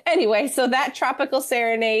 Anyway, so that Tropical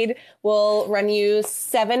Serenade will run you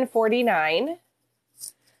 $7.49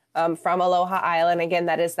 from Aloha Isle. And again,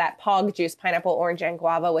 that is that Pog juice, pineapple, orange, and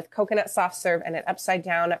guava with coconut soft serve and an upside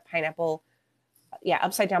down pineapple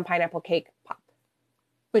cake pop.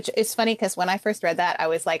 Which is funny because when I first read that, I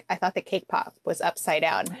was like, I thought the cake pop was upside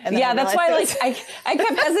down. And then Yeah, I that's why realized I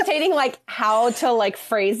kept hesitating how to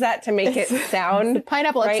phrase that to make it sound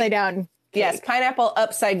pineapple right. upside down. Yes, pineapple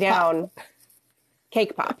upside down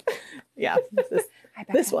cake pop. Yeah.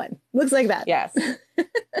 This one looks like that. Yes.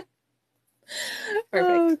 Perfect.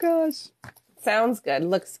 Oh gosh. Sounds good.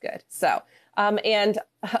 Looks good. So, and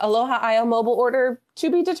Aloha Isle mobile order to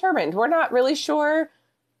be determined. We're not really sure.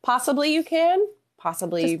 Possibly you can.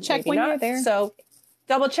 Possibly Just check maybe when not. you're there. So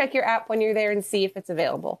double check your app when you're there and see if it's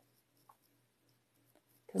available.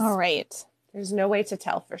 'Cause All right. There's no way to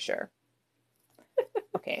tell for sure.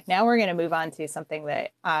 Okay. Now we're going to move on to something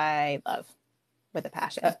that I love with a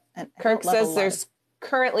passion. And I Kirk love a says lot. there's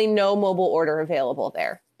currently no mobile order available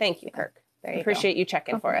there. Thank you, Kirk. There you Appreciate you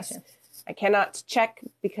checking for us. Confirmation. I cannot check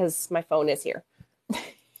because my phone is here.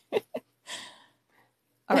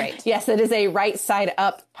 All right. Yes, it is a right side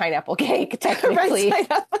up pineapple cake, technically. Right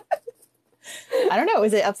side up. I don't know.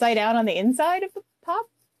 Is it upside down on the inside of the pop?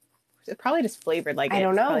 It probably just flavored like I it.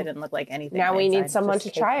 don't know. Probably didn't look like anything. Now on the we need inside, someone just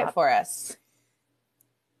to cake try it pop. for us.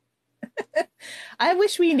 I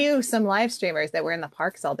wish we knew some live streamers that were in the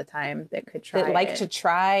parks all the time that could try That like it. to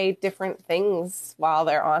try different things while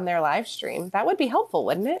they're on their live stream. That would be helpful,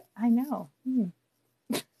 wouldn't it? I know.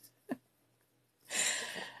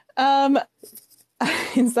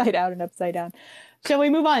 Inside out and upside down. Shall we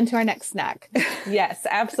move on to our next snack? Yes,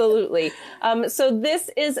 absolutely. So this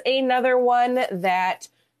is another one that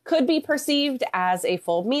could be perceived as a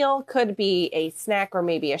full meal, could be a snack or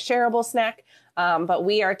maybe a shareable snack. But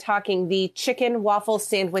we are talking the chicken waffle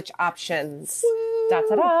sandwich options. Da,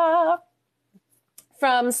 da, da.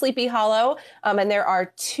 From Sleepy Hollow. And there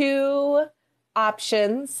are two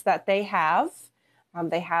options that they have.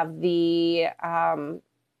 They have the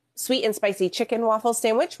sweet and spicy chicken waffle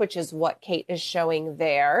sandwich, which is what Kate is showing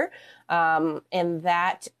there. And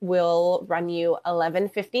that will run you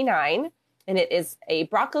 $11.59. And it is a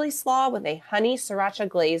broccoli slaw with a honey sriracha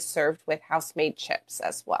glaze served with house-made chips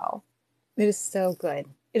as well. It is so good.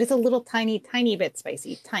 It is a little tiny bit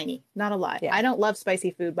spicy. Tiny, not a lot. Yeah. I don't love spicy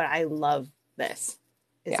food, but I love this.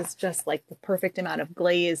 It's just like the perfect amount of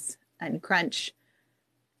glaze and crunch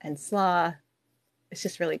and slaw. It's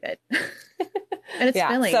just really good. And it's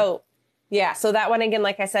filling. So that one, again,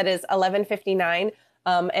 like I said, is $11.59.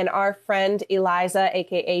 And our friend Eliza,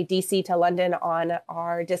 aka DC to London, on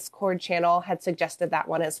our Discord channel had suggested that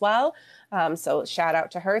one as well. So shout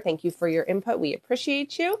out to her. Thank you for your input. We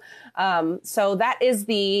appreciate you. So that is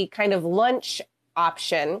the kind of lunch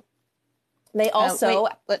option. They also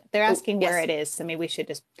they're asking where it is, so maybe we should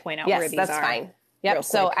just point out where these are. Yes, that's fine. Yep.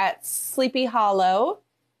 So at Sleepy Hollow,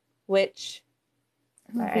 which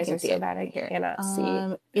my eyes are so bad I cannot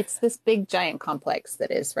see. It's this big giant complex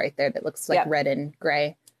that is right there that looks like red and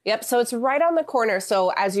gray. Yep. So it's right on the corner. So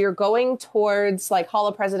as you're going towards like Hall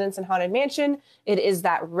of Presidents and Haunted Mansion, it is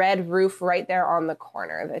that red roof right there on the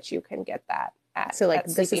corner that you can get that at. So like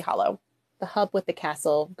at Sleepy Hollow. The hub with the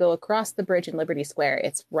castle, go across the bridge in Liberty Square.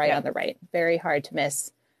 It's right on the right. Very hard to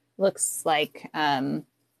miss. Looks like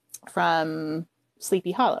from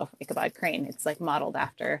Sleepy Hollow, Ichabod Crane. It's like modeled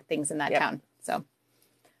after things in that town. So,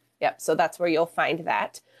 so that's where you'll find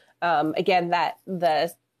that. Again, that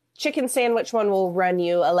the chicken sandwich one will run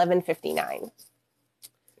you $11.59.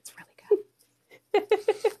 It's really good.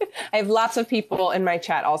 I have lots of people in my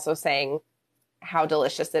chat also saying how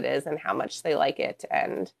delicious it is and how much they like it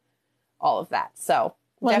and all of that. So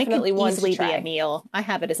definitely one to try. Be a meal. I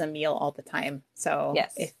have it as a meal all the time. So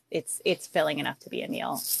if it's filling enough to be a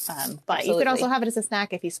meal. But you could also have it as a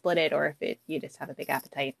snack if you split it or if you just have a big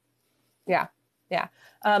appetite. Yeah. Yeah.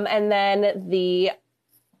 And then the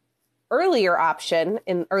earlier option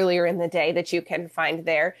earlier in the day that you can find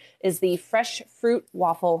there is the fresh fruit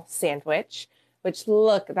waffle sandwich, which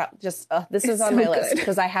this is on my list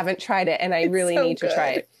because I haven't tried it and I really need to try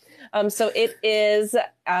it. So it is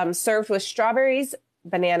served with strawberries,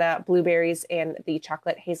 banana, blueberries, and the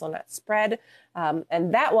chocolate hazelnut spread.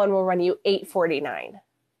 And that one will run you $8.49.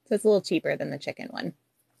 So it's a little cheaper than the chicken one.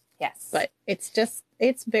 Yes. But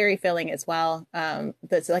it's very filling as well.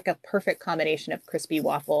 That's like a perfect combination of crispy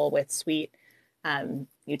waffle with sweet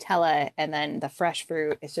Nutella and then the fresh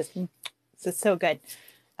fruit. It's just so good.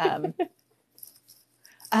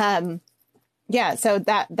 Yeah, so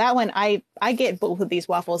that one, I get both of these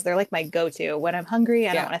waffles. They're like my go-to. When I'm hungry,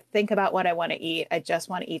 I don't want to think about what I want to eat. I just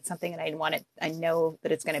want to eat something and I know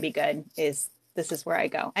that it's going to be good. This is where I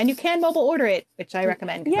go. And you can mobile order it, which I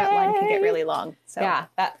recommend because that line can get really long. So yeah,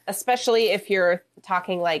 especially if you're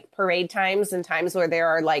talking like parade times and times where there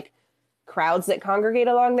are like crowds that congregate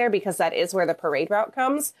along there, because that is where the parade route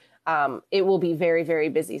comes. It will be very, very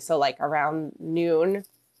busy. So like around noon,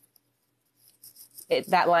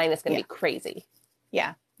 that line is going to be crazy.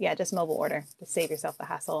 Yeah. Yeah. Just mobile order to save yourself the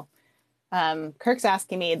hassle. Kirk's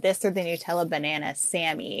asking me this or the Nutella banana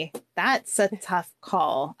Sammy. That's a tough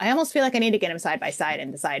call. I almost feel like I need to get them side by side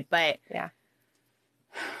and decide, but yeah.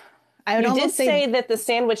 I would almost say that the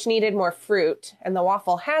sandwich needed more fruit and the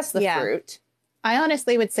waffle has the fruit. I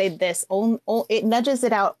honestly would say this, it nudges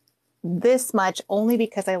it out this much only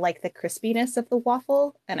because I like the crispiness of the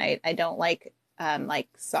waffle and I don't like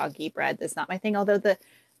soggy bread. That's not my thing. Although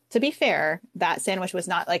to be fair, that sandwich was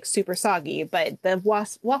not like super soggy, but the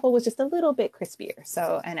waffle was just a little bit crispier.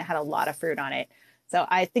 So, and it had a lot of fruit on it. So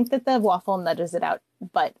I think that the waffle nudges it out,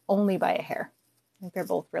 but only by a hair. I think they're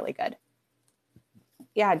both really good.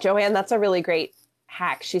 Yeah, Joanne, that's a really great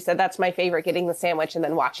hack. She said, that's my favorite, getting the sandwich and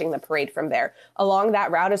then watching the parade from there. Along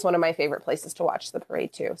that route is one of my favorite places to watch the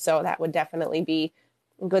parade too. So that would definitely be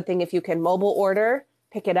a good thing if you can mobile order,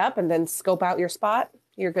 pick it up and then scope out your spot.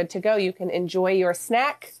 You're good to go. You can enjoy your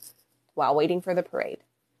snack while waiting for the parade.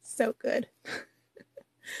 So good.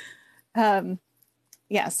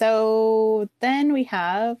 Yeah. So then we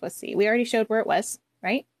have, let's see, we already showed where it was,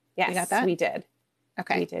 right? Yes, we got that? We did.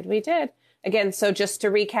 Okay. We did. Again, so just to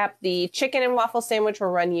recap, the chicken and waffle sandwich will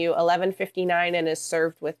run you $11.59 and is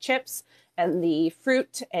served with chips. And the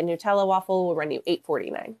fruit and Nutella waffle will run you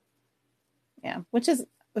 $8.49. Yeah, which is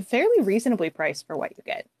fairly reasonably priced for what you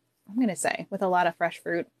get, I'm going to say, with a lot of fresh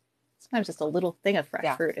fruit. Sometimes just a little thing of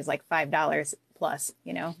fresh fruit is like $5 plus,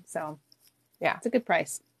 so yeah, it's a good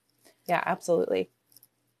price. Yeah, absolutely.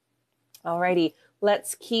 Alrighty,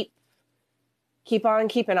 let's keep on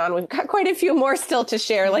keeping on. We've got quite a few more still to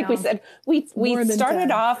share. Like we said, we started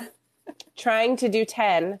 10. off trying to do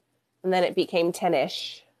 10, and then it became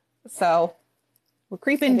 10-ish. So we're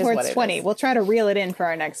creeping towards 20. We'll try to reel it in for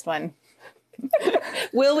our next one.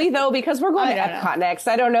 Will we, though? Because we're going to Epcot next.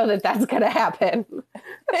 I don't know that that's going to happen.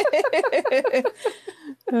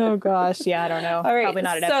 Oh, gosh. Yeah, I don't know. All right, probably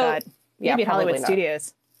not at Epcot. Maybe at Hollywood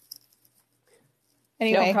Studios.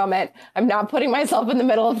 Anyway. No comment. I'm not putting myself in the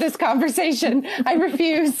middle of this conversation. I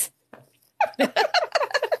refuse.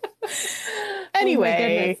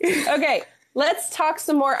 Anyway. Oh, okay. Let's talk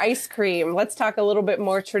some more ice cream. Let's talk a little bit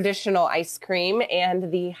more traditional ice cream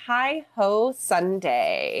and the Hi-Ho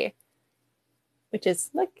Sundae, which is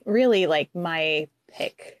really my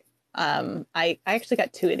pick. I actually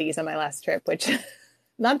got 2 of these on my last trip, which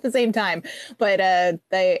not at the same time, but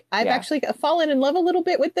I've actually fallen in love a little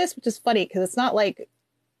bit with this, which is funny because it's not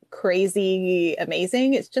crazy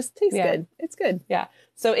amazing. It just tastes good. It's good. Yeah.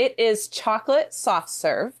 So it is chocolate soft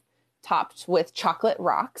serve topped with chocolate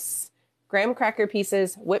rocks, graham cracker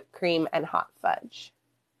pieces, whipped cream, and hot fudge.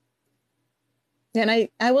 And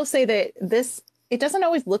I will say that it doesn't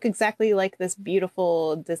always look exactly like this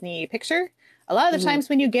beautiful Disney picture. A lot of the times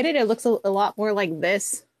when you get it, it looks a lot more like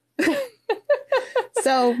this.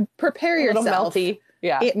 So prepare yourself. A little melty.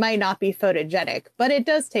 Yeah. It might not be photogenic, but it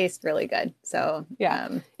does taste really good. So yeah.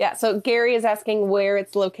 So Gary is asking where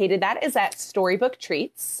it's located. That is at Storybook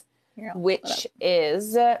Treats, which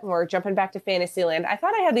is, we're jumping back to Fantasyland. I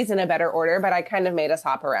thought I had these in a better order, but I kind of made us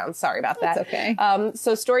hop around. Sorry about that. That's okay.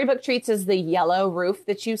 So Storybook Treats is the yellow roof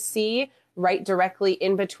that you see right directly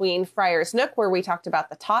in between Friar's Nook, where we talked about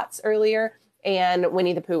the Tots earlier, and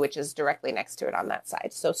Winnie the Pooh, which is directly next to it on that side.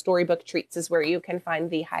 So Storybook Treats is where you can find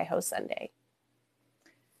the Hi-Ho Sundae.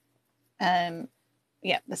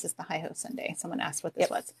 Yeah, this is the Hi-Ho Sundae. Someone asked what this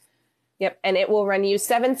was. Yep, and it will run you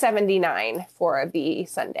 $7.79 for the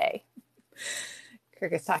sundae.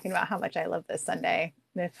 Kirk is talking about how much I love this sundae.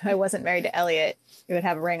 If I wasn't married to Elliot, it would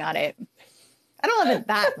have a ring on it. I don't love it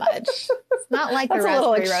that much. It's not like the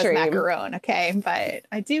raspberry rose macaron, okay? But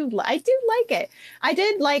I do like it. I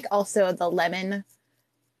did like also the lemon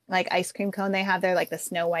ice cream cone they have there, like the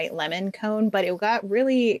Snow White lemon cone, but it got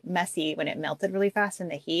really messy when it melted really fast in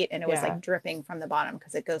the heat, and it was dripping from the bottom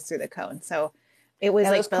because it goes through the cone. So it was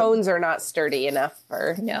those cones are not sturdy enough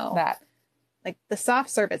for that. Like the soft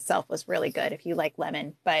serve itself was really good if you like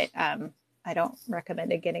lemon, but I don't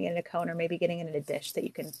recommend it getting it in a cone, or maybe getting it in a dish that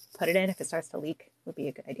you can put it in if it starts to leak would be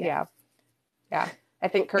a good idea. Yeah. I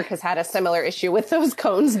think Kirk has had a similar issue with those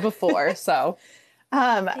cones before. So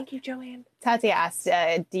thank you, Joanne. Tati asked,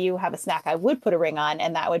 do you have a snack I would put a ring on?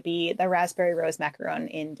 And that would be the raspberry rose macaron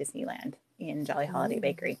in Disneyland in Jolly Holiday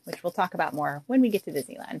Bakery, which we'll talk about more when we get to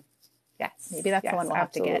Disneyland. Yes. Maybe that's the one we'll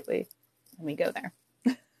have to get when we go there.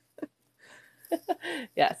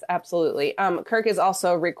 Yes, absolutely. Kirk is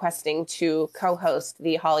also requesting to co-host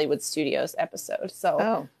the Hollywood Studios episode.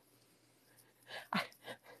 So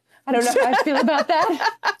I don't know how I feel about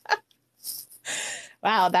that.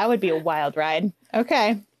 Wow, that would be a wild ride.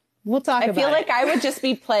 Okay, we'll talk about it. I feel like I would just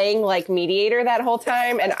be playing mediator that whole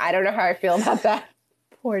time, and I don't know how I feel about that.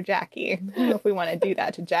 Poor Jackie. I don't know if we want to do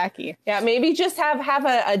that to Jackie. Yeah, maybe just have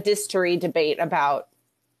a distery debate about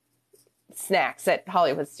snacks at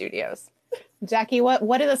Hollywood Studios. Jackie,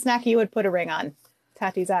 what is a snack you would put a ring on?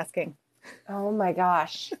 Tati's asking. Oh my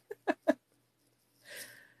gosh.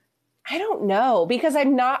 I don't know, because I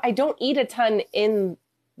don't eat a ton in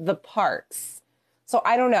the parks. So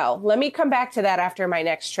I don't know. Let me come back to that after my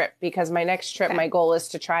next trip, because my next trip, my goal is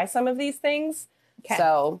to try some of these things. Okay.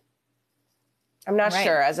 So I'm not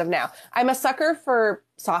sure as of now. I'm a sucker for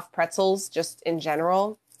soft pretzels just in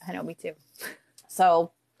general. I know, me too.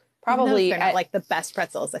 So probably they're not like the best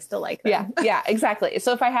pretzels, I still like them. Yeah, exactly.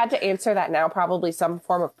 So if I had to answer that now, probably some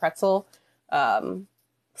form of pretzel.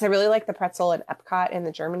 Because I really like the pretzel at Epcot in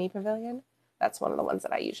the Germany Pavilion. That's one of the ones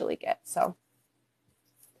that I usually get. So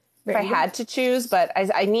if I had to choose, but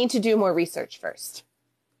I need to do more research first.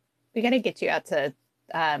 We got to get you out to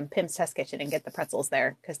Pim's Test Kitchen and get the pretzels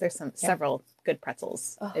there, because there's several good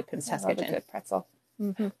pretzels at Pim's Test Kitchen. A good pretzel.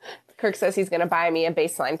 Mm-hmm. Kirk says he's going to buy me a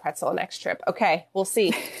baseline pretzel next trip. Okay, we'll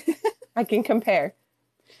see. I can compare.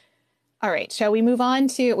 All right, shall we move on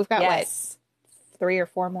to, we've got 3 or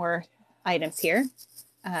 4 more items here.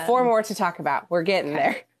 4 more to talk about. We're getting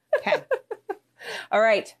there. Okay. All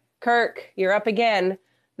right, Kirk, you're up again.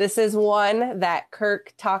 This is one that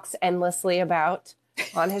Kirk talks endlessly about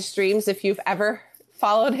on his streams, if you've ever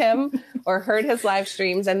followed him or heard his live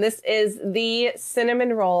streams. And this is the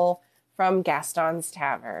cinnamon roll from Gaston's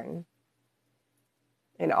Tavern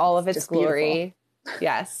in all of its glory. Beautiful.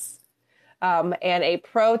 Yes. And a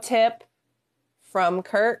pro tip from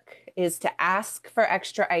Kirk is to ask for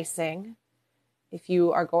extra icing if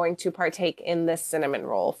you are going to partake in this cinnamon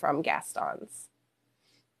roll from Gaston's.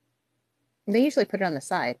 They usually put it on the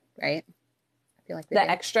side, right? I feel like The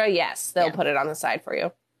extra, yes, they'll put it on the side for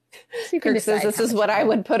you. So you can Kirk says, this is what I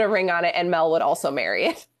would put a ring on it, and Mel would also marry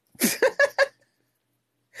it.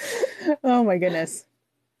 Oh my goodness.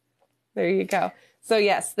 There you go. So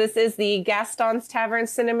yes, this is the Gaston's Tavern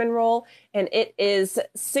cinnamon roll, and it is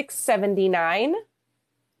 $6.79.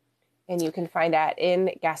 And you can find that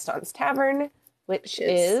in Gaston's Tavern, which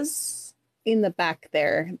is in the back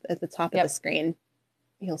there at the top of the screen.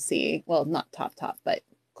 You'll see, well, not top, but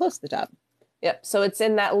close to the top. Yep. So it's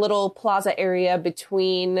in that little plaza area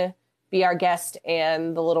between Be Our Guest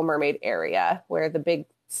and the Little Mermaid area where the big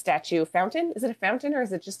statue fountain. Is it a fountain or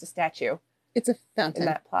is it just a statue? It's a fountain. In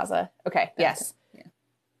that plaza. Okay. Fountain. Yes. Yeah.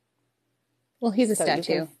 Well, he's a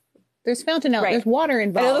statue. There's fountain out. Right. There's water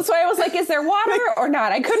involved. I know, that's why I was like, is there water or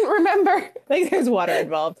not? I couldn't remember. Like there's water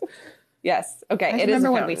involved. Yes. Okay. I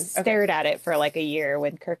remember when we stared at it for like a year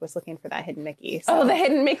when Kirk was looking for that hidden Mickey. So. Oh, the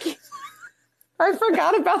hidden Mickey. I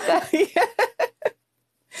forgot about that. Yeah.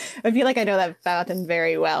 I feel like I know that fountain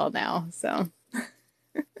very well now. So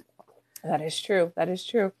that is true. That is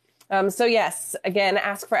true. So yes, again,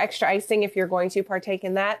 ask for extra icing if you're going to partake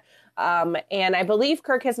in that. And I believe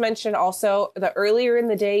Kirk has mentioned also the earlier in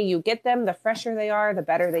the day you get them, the fresher they are, the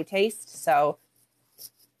better they taste. So,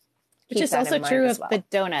 which is also true of the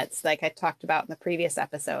donuts, like I talked about in the previous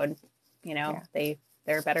episode. You know,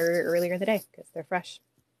 they're better earlier in the day because they're fresh.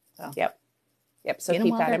 So yep. So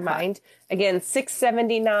keep that in mind. Again,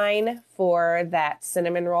 $6.79 for that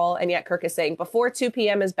cinnamon roll, and yet Kirk is saying before 2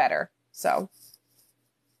 p.m. is better. So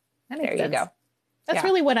there you go. That's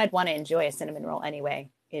really what I'd want to enjoy a cinnamon roll anyway.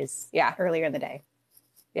 Is earlier in the day.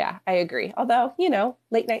 Yeah, I agree. Although, you know,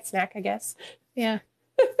 late night snack, I guess. Yeah.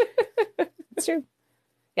 It's true.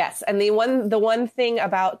 Yes. And the one thing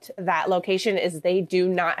about that location is they do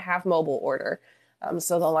not have mobile order.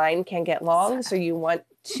 So the line can get long. So you want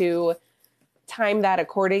to time that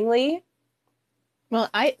accordingly. Well,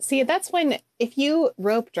 I see that's when if you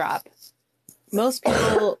rope drop, most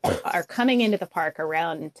people are coming into the park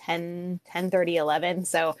around 10:30, 11.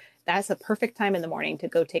 So that's a perfect time in the morning to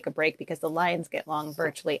go take a break because the lines get long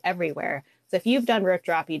virtually everywhere. So if you've done rope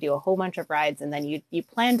drop, you do a whole bunch of rides and then you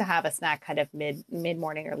plan to have a snack kind of mid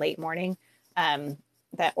morning or late morning,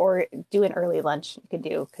 that or do an early lunch you could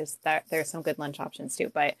do because there's some good lunch options too.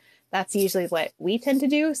 But that's usually what we tend to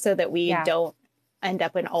do so that we don't end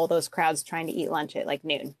up in all those crowds trying to eat lunch at like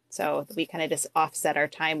noon. So we kind of just offset our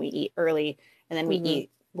time. We eat early and then we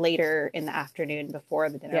eat later in the afternoon before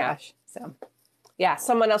the dinner rush. So. Yeah,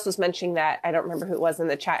 someone else was mentioning that. I don't remember who it was in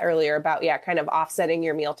the chat earlier about, kind of offsetting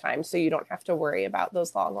your meal time so you don't have to worry about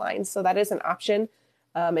those long lines. So that is an option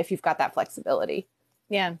if you've got that flexibility.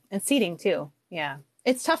 Yeah, and seating too. Yeah,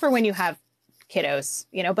 it's tougher when you have kiddos,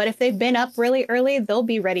 but if they've been up really early, they'll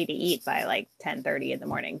be ready to eat by like 10:30 in the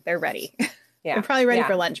morning. They're ready. Yeah, they're probably ready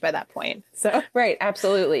for lunch by that point. So right,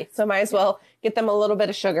 absolutely. So might as well get them a little bit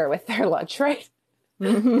of sugar with their lunch, right?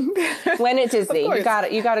 Mm-hmm. When at Disney, you got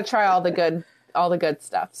to try all the good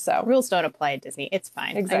stuff. So rules don't apply at Disney. It's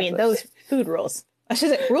fine. Exactly. I mean, those food rules. I should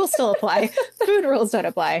say rules still apply. Food rules don't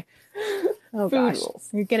apply. Oh, food rules.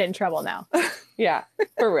 You get in trouble now. Yeah,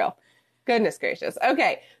 for real. Goodness gracious.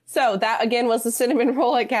 Okay, so that again was the cinnamon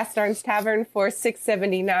roll at Gaston's Tavern for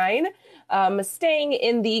 $6.79. Staying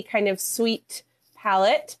in the kind of sweet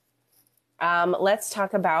palette, let's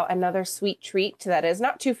talk about another sweet treat that is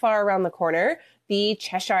not too far around the corner, the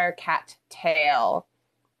Cheshire Cat Tail.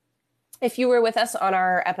 If you were with us on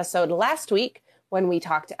our episode last week when we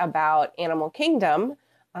talked about Animal Kingdom,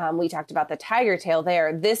 we talked about the tiger tail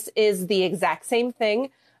there. This is the exact same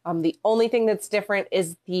thing. The only thing that's different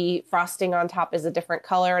is the frosting on top is a different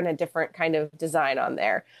color and a different kind of design on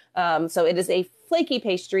there. So it is a flaky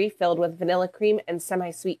pastry filled with vanilla cream and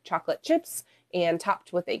semi-sweet chocolate chips and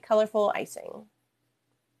topped with a colorful icing.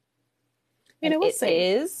 We'll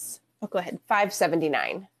say. Is Oh, go ahead.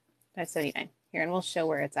 $5.79. $5.79. Here, and we'll show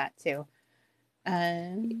where it's at too.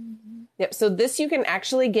 Yep. So this you can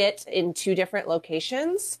actually get in two different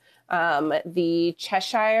locations. The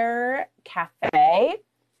Cheshire Cafe,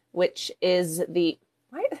 which is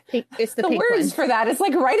it's the pink words one. For that. It's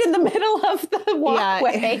like right in the middle of the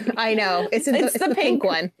walkway. Yeah, I know. It's the pink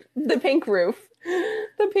one. The pink roof.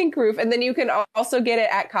 The pink roof. And then you can also get it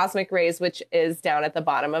at Cosmic Rays, which is down at the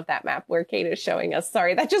bottom of that map where Kate is showing us.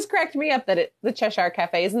 Sorry, that just cracked me up that the Cheshire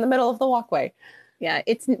Cafe is in the middle of the walkway. Yeah,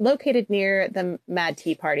 it's located near the Mad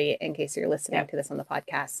Tea Party, in case you're listening to this on the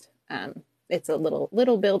podcast. It's a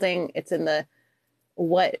little building. It's in the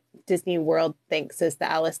what Disney World thinks is the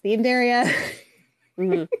Alice themed area.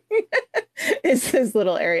 Mhm. It's this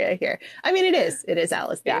little area here. I mean, it is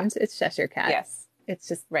Alice themed. It's Cheshire Cat. Yes. It's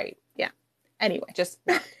just, Right. yeah. Anyway. Just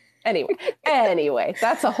anyway,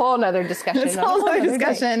 that's a whole nother discussion. It's a whole other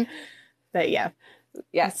discussion. But yeah.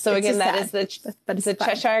 Yes. So It's again, just that sad, is but it's the fun.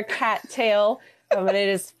 Cheshire Cat tail, and it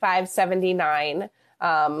is $5.79.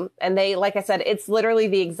 And they, like I said, it's literally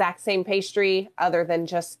the exact same pastry, other than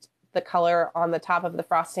just the color on the top of the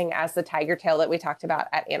frosting as the tiger tail that we talked about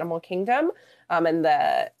at Animal Kingdom, in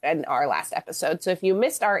our last episode. So if you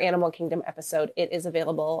missed our Animal Kingdom episode, it is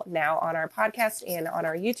available now on our podcast and on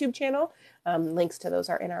our YouTube channel. Links to those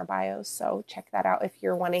are in our bios. So check that out if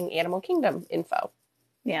you're wanting Animal Kingdom info.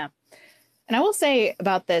 Yeah. And I will say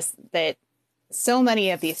about this that so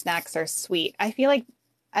many of these snacks are sweet. I feel like,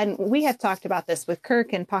 and we have talked about this with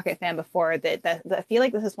Kirk and Pocket Fan before, that I feel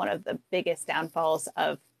like this is one of the biggest downfalls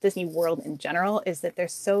of Disney World in general, is that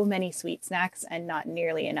there's so many sweet snacks and not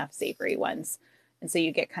nearly enough savory ones. And so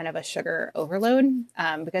you get kind of a sugar overload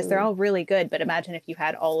because they're all really good. But imagine if you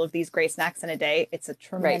had all of these great snacks in a day, it's a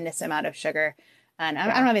tremendous amount of sugar. And I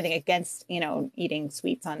don't have anything against, eating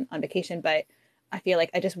sweets on vacation, but I feel like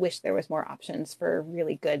I just wish there was more options for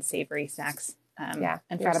really good savory snacks. And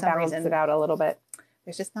for try to some balance reason, it out a little bit.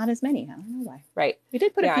 there's just not as many. I don't know why. Right. We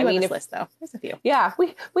did put a few on this list, though. There's a few. Yeah, we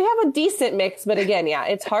have a decent mix, but again,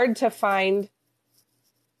 it's hard to find.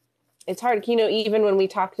 It's hard, even when we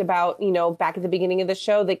talked about, back at the beginning of the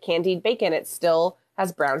show, the candied bacon, it still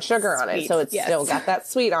has brown sugar on it. So it's still got that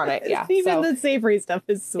sweet on it. Yeah. Even the savory stuff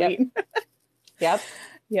is sweet. Yep.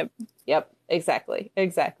 Yep. Exactly.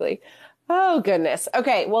 Oh, goodness.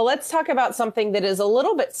 Okay. Well, let's talk about something that is a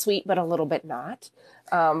little bit sweet, but a little bit not.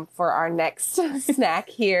 For our next snack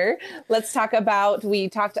here, let's talk about,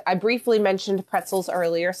 I briefly mentioned pretzels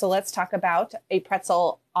earlier. So let's talk about a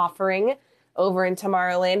pretzel offering over in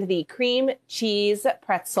Tomorrowland, the cream cheese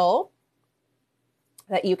pretzel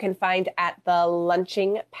that you can find at the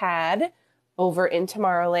lunching pad over in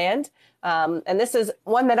Tomorrowland. And this is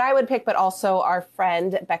one that I would pick, but also our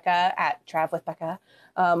friend Becca at Trav with Becca,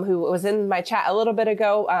 who was in my chat a little bit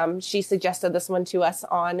ago. She suggested this one to us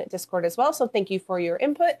on Discord as well. So thank you for your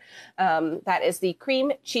input. That is the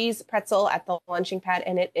cream cheese pretzel at the lunching pad,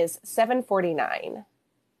 and it is $7.49.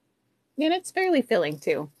 And it's fairly filling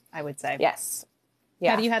too, I would say. Yes.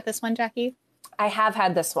 Yeah. Have you had this one, Jackie? I have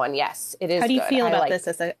had this one. Yes, it is. How do you good. feel about this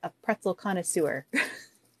as a pretzel connoisseur?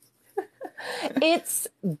 It's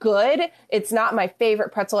good. It's not my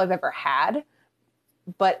favorite pretzel I've ever had,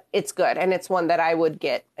 but it's good. And it's one that I would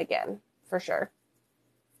get again, for sure.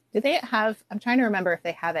 Do they have, I'm trying to remember if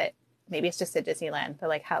they have it, maybe it's just at Disneyland, the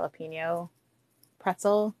like jalapeno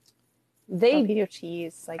pretzel? Jalapeno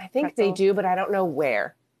cheese, I think pretzel. They do, but I don't know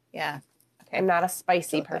where. Yeah. Okay. I'm not a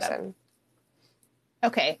spicy person.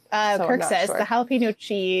 Okay. Kirk says the jalapeno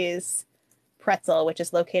cheese pretzel, which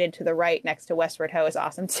is located to the right next to Westward Ho, is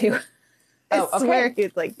awesome too. I swear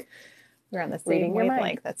he's like, we're on the same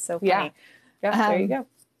wavelength. That's so funny. Yeah.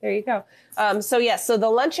 There you go. So the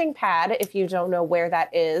lunching pad, if you don't know where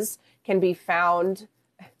that is, can be found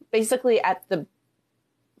basically at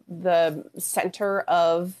the center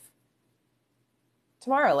of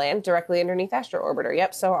Tomorrowland, directly underneath Astro Orbiter.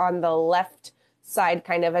 Yep. So on the left side,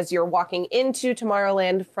 kind of as you're walking into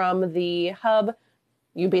Tomorrowland from the hub,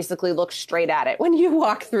 you basically look straight at it when you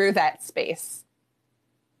walk through that space.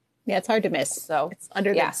 Yeah, it's hard to miss. So it's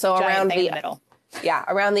under the around thing in the middle. Yeah,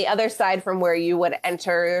 around the other side from where you would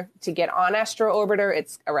enter to get on Astro Orbiter,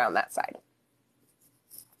 it's around that side.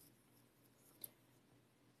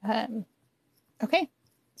 Okay,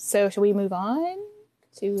 so should we move on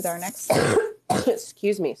to our next?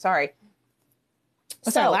 Excuse me, sorry.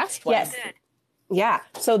 What's our last one? Yes. Yeah,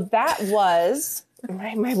 so that was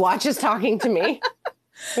my watch is talking to me.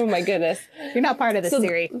 Oh my goodness. You're not part of this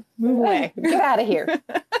series. Move away. Get out of here.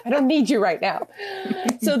 I don't need you right now.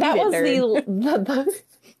 So that was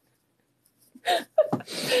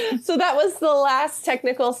So that was the last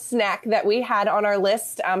technical snack that we had on our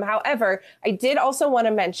list. However, I did also want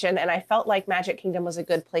to mention, and I felt like Magic Kingdom was a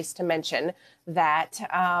good place to mention, that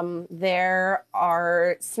there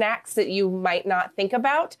are snacks that you might not think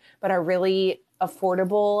about, but are really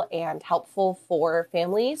affordable and helpful for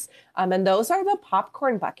families. And those are the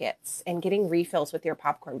popcorn buckets and getting refills with your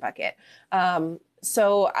popcorn bucket.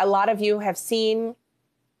 So a lot of you have seen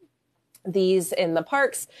these in the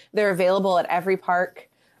parks. They're available at every park.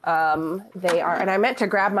 They are, and I meant to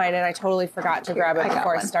grab mine and I totally forgot to grab it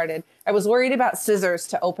before I started. I was worried about scissors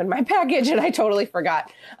to open my package and I totally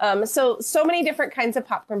forgot. So many different kinds of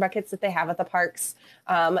popcorn buckets that they have at the parks.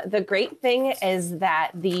 The great thing is that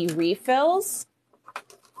the refills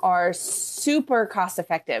are super cost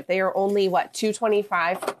effective. They are only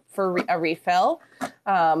 $2.25 for a refill.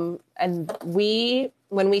 And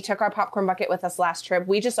when we took our popcorn bucket with us last trip,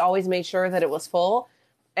 we just always made sure that it was full.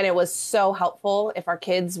 And it was so helpful if our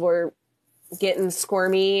kids were getting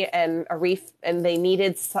squirmy and and they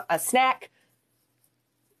needed a snack.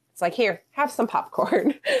 It's like, here, have some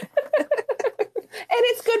popcorn. And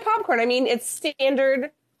it's good popcorn. I mean, it's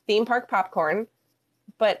standard theme park popcorn,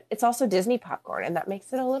 but it's also Disney popcorn, and that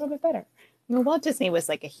makes it a little bit better. Well, Walt Disney was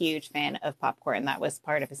like a huge fan of popcorn. That was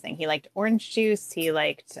part of his thing. He liked orange juice. He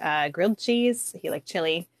liked grilled cheese. He liked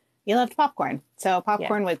chili. He loved popcorn. So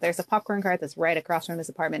popcorn there's a popcorn cart that's right across from his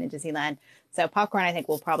apartment in Disneyland. So popcorn, I think,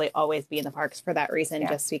 will probably always be in the parks for that reason,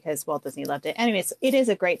 just because Walt Disney loved it. Anyways, it is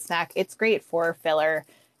a great snack. It's great for filler.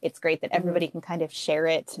 It's great that everybody can kind of share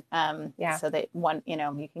it. So that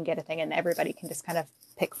you can get a thing and everybody can just kind of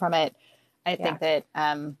pick from it. I think that,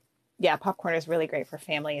 popcorn is really great for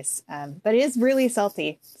families, but it is really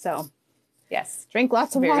salty. So yes, drink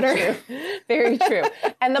lots of water. True. Very true.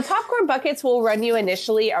 And the popcorn buckets will run you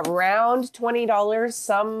initially around $20.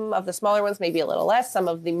 Some of the smaller ones, maybe a little less. Some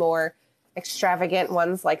of the more extravagant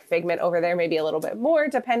ones like Figment over there, maybe a little bit more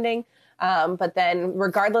depending. But then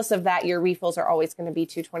regardless of that, your refills are always going to be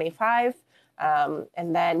 $2.25.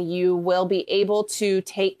 And then you will be able to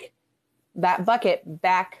take that bucket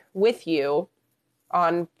back with you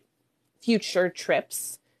on future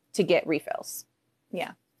trips to get refills.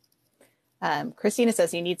 Yeah. Christina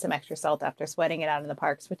says you need some extra salt after sweating it out in the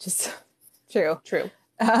parks, which is true. True.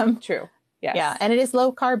 True. Yes. Yeah. And it is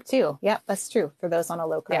low carb too. Yeah, that's true. For those on a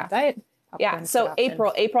low carb diet. Yeah. So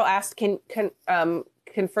April asked, can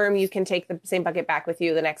confirm you can take the same bucket back with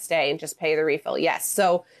you the next day and just pay the refill. Yes.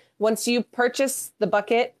 So once you purchase the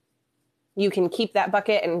bucket, you can keep that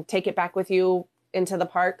bucket and take it back with you into the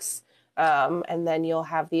parks. And then you'll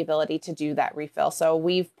have the ability to do that refill. So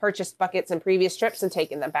we've purchased buckets in previous trips and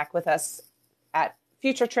taken them back with us at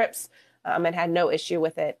future trips, and had no issue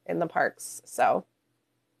with it in the parks. So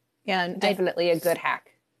yeah, and definitely a good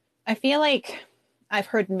hack. I feel like I've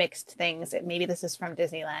heard mixed things. Maybe this is from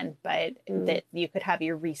Disneyland, but that you could have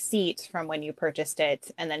your receipt from when you purchased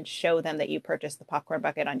it and then show them that you purchased the popcorn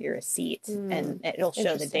bucket on your receipt, and it'll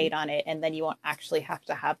show the date on it. And then you won't actually have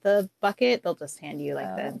to have the bucket. They'll just hand you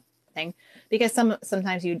like the thing, because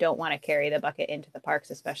sometimes you don't want to carry the bucket into the parks,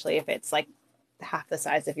 especially if it's like half the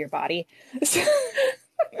size of your body. So,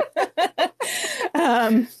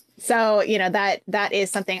 that is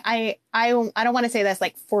something I don't want to say that's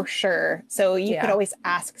like for sure. So you could always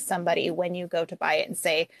ask somebody when you go to buy it and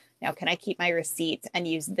say, now, can I keep my receipt and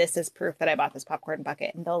use this as proof that I bought this popcorn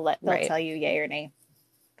bucket? And they'll tell you yay or nay.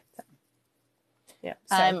 So. Yeah.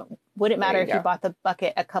 So, would it matter if you bought the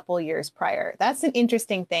bucket a couple years prior? That's an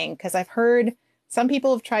interesting thing, because I've heard some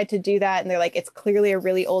people have tried to do that and they're like, it's clearly a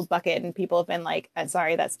really old bucket. And people have been like, I'm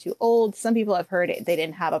sorry, that's too old. Some people have heard they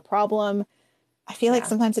didn't have a problem. I feel like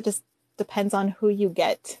sometimes it just depends on who you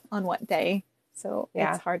get on what day. So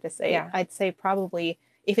it's hard to say. Yeah. I'd say probably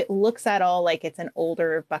if it looks at all like it's an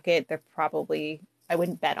older bucket, I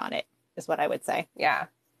wouldn't bet on it, is what I would say. Yeah.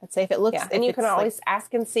 I'd say if it looks. Yeah. And you can always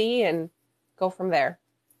ask and see and go from there.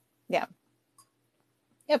 Yeah.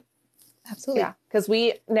 Yep. Absolutely. Yeah. Because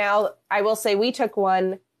I will say we took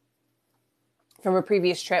one from a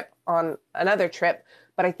previous trip on another trip,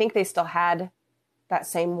 but I think they still had that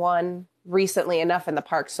same one recently enough in the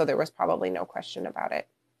park, so there was probably no question about it.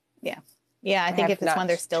 Yeah. Yeah, I think if it's one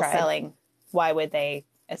they're still selling, why would they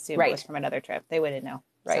assume it was from another trip? They wouldn't know.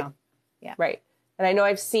 Right. So, yeah. Right. And I know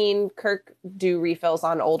I've seen Kirk do refills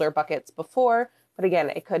on older buckets before, but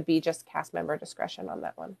again, it could be just cast member discretion on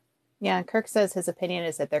that one. Yeah, Kirk says his opinion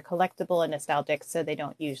is that they're collectible and nostalgic, so they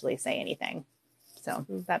don't usually say anything. So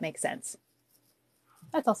that makes sense.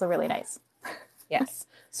 That's also really nice. Yes.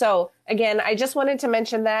 So again, I just wanted to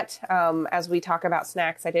mention that as we talk about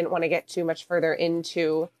snacks, I didn't want to get too much further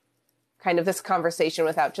into kind of this conversation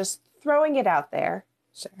without just throwing it out there.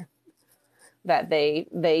 Sure. That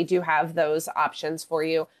they do have those options for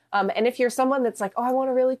you. And if you're someone that's like, oh, I want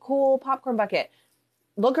a really cool popcorn bucket,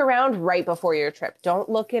 look around right before your trip. Don't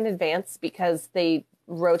look in advance, because they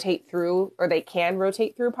rotate through, or they can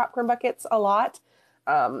rotate through popcorn buckets a lot.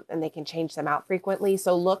 And they can change them out frequently.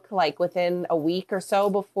 So look like within a week or so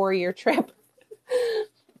before your trip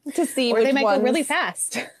to see which ones. Or they might go really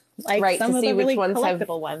fast. Like some of the really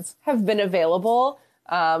collectible ones have been available.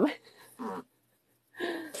 So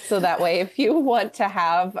that way, if you want to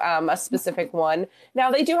have a specific one.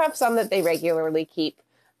 Now, they do have some that they regularly keep.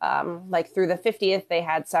 Like through the 50th, they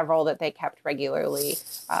had several that they kept regularly.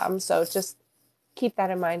 So just keep that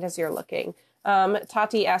in mind as you're looking.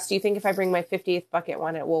 Tati asked, do you think if I bring my 50th bucket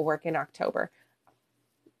one, it will work in October?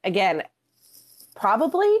 again,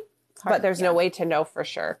 probably, but there's no way to know for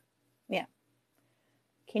sure. Yeah.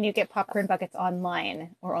 Can you get popcorn buckets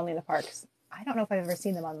online or only in the parks? I don't know if I've ever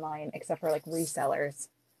seen them online except for like resellers.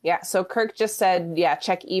 Yeah. So Kirk just said, yeah,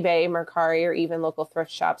 check eBay, Mercari, or even local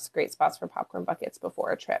thrift shops. Great spots for popcorn buckets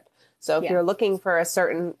before a trip. So if you're looking for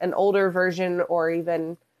an older version or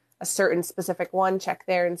even a certain specific one, check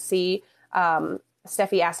there and see.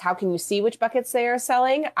 Steffi asked, how can you see which buckets they are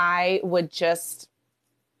selling? I would just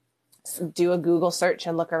do a Google search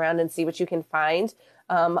and look around and see what you can find.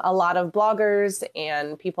 A lot of bloggers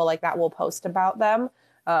and people like that will post about them,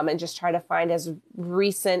 and just try to find as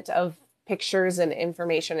recent of pictures and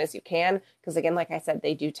information as you can. Because again, like I said,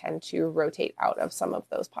 they do tend to rotate out of some of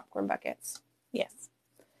those popcorn buckets. Yes.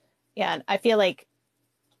 Yeah. And I feel like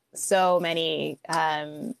so many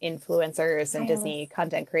influencers and Disney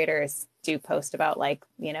content creators do post about like,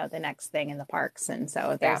 you know, the next thing in the parks. And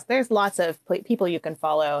so there's lots of people you can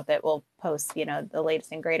follow that will post, you know, the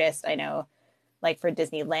latest and greatest. I know like for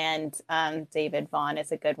Disneyland, David Vaughn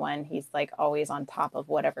is a good one. He's like always on top of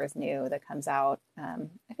whatever's new that comes out.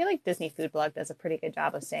 I feel like Disney Food Blog does a pretty good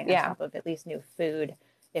job of staying on top of at least new food,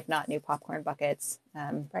 if not new popcorn buckets.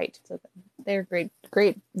 Right. So they're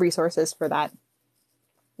great resources for that.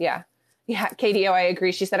 Yeah. Yeah. KDO, I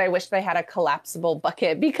agree. She said, I wish they had a collapsible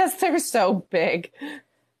bucket because they're so big.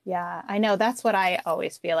 Yeah, I know. That's what I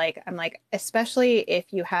always feel like. I'm like, especially if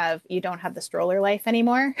you don't have the stroller life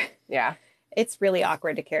anymore. Yeah. It's really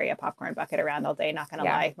awkward to carry a popcorn bucket around all day. Not going to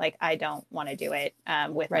lie. Like, I don't want to do it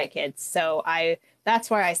with my kids. So that's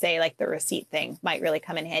where I say like the receipt thing might really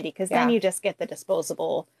come in handy, because then you just get the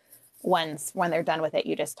disposable ones. When they're done with it,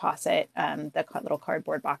 you just toss it. The little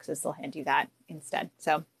cardboard boxes, they'll hand you that instead.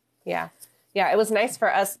 So yeah, it was nice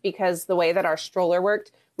for us because the way that our stroller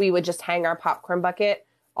worked, we would just hang our popcorn bucket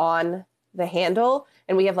on the handle,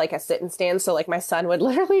 and we have like a sit and stand. So like my son would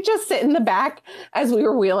literally just sit in the back as we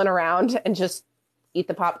were wheeling around and just eat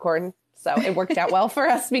the popcorn. So it worked out well for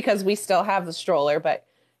us because we still have the stroller. But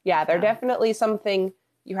yeah, they're definitely something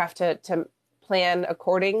you have to plan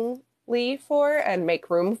accordingly for and make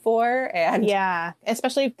room for. And yeah,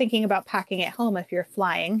 especially thinking about packing at home if you're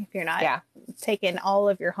flying, if you're not taking all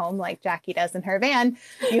of your home like Jackie does in her van,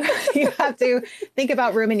 you have to think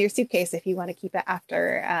about room in your suitcase if you want to keep it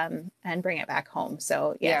after and bring it back home.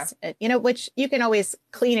 So yes, you know, which you can always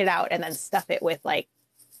clean it out and then stuff it with like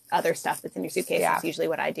other stuff that's in your suitcase. That's usually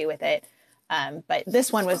what I do with it. But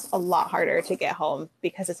this one was a lot harder to get home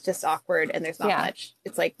because it's just awkward and there's not much.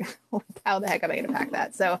 It's like, how the heck am I going to pack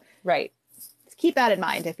that? So keep that in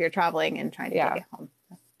mind if you're traveling and trying to get it home.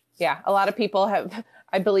 Yeah. A lot of people have,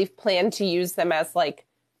 I believe, planned to use them as like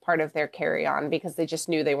part of their carry-on because they just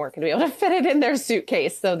knew they weren't going to be able to fit it in their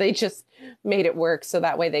suitcase. So they just made it work so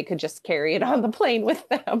that way they could just carry it on the plane with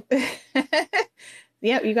them.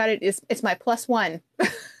 Yeah, you got it. It's my +1.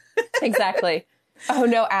 Exactly. Oh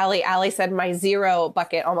no, Allie said my Zero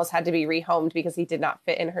bucket almost had to be rehomed because he did not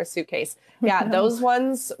fit in her suitcase. Yeah, those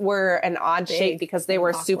ones were an odd shape because they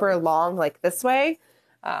were super long like this way.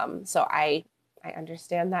 So I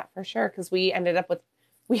understand that for sure, because we ended up with,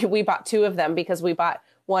 we bought 2 of them because we bought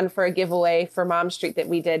one for a giveaway for Mom Street that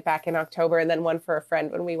we did back in October, and then one for a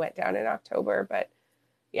friend when we went down in October. But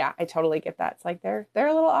yeah, I totally get that. It's like they're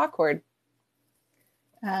a little awkward.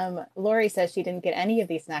 Lori says she didn't get any of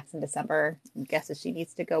these snacks in December and guesses she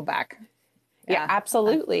needs to go back. Yeah,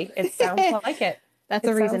 absolutely. It sounds like it. That's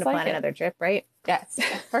a reason to plan another trip, right? Yes,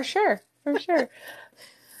 for sure. For sure.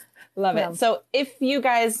 Love it. So if you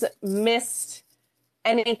guys missed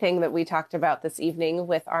anything that we talked about this evening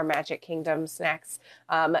with our Magic Kingdom snacks,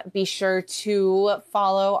 be sure to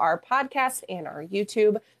follow our podcast and our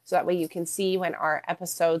YouTube so that way you can see when our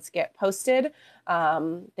episodes get posted.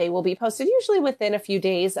 They will be posted usually within a few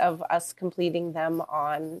days of us completing them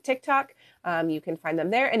on TikTok. You can find them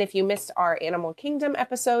there. And if you missed our Animal Kingdom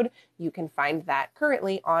episode, you can find that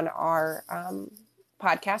currently on our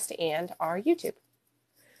podcast and our YouTube.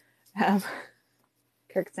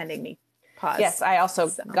 Kirk's sending me paws. Yes, I also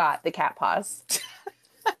got the cat paws.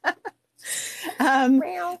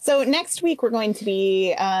 So next week we're going to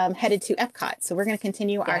be headed to Epcot. So we're going to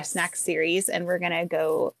continue our snack series, and we're going to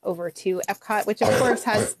go over to Epcot, which of course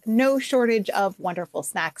has no shortage of wonderful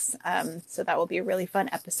snacks. So that will be a really fun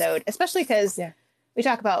episode, especially because we've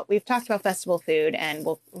talked about festival food, and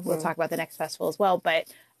we'll talk about the next festival as well. But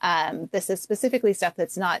this is specifically stuff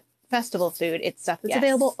that's not festival food. It's stuff that's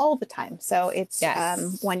available all the time. So it's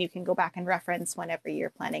one you can go back and reference whenever you're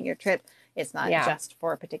planning your trip. It's not just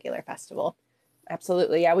for a particular festival.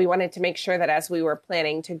 Absolutely. Yeah. We wanted to make sure that as we were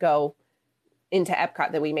planning to go into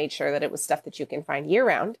Epcot, that we made sure that it was stuff that you can find year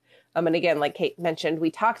round. And again, like Kate mentioned,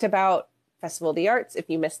 we talked about Festival of the Arts. If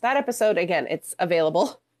you missed that episode, again, it's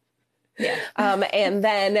available. Yeah. And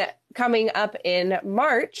then coming up in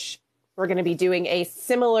March, we're going to be doing a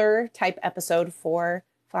similar type episode for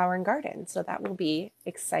Flower and Garden. So that will be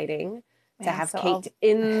exciting to have Kate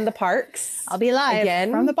in the parks. I'll be live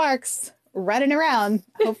again from the parks, running around.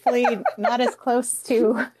 Hopefully not as close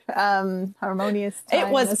to harmonious time. It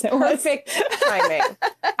was perfect timing.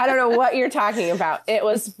 I don't know what you're talking about. It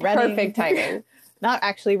was perfect timing. Not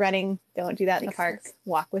actually running. Don't do that in the parks.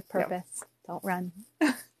 Walk with purpose. No. Don't run.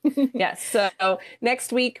 Yes. So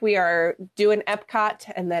next week we are doing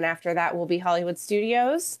Epcot, and then after that will be Hollywood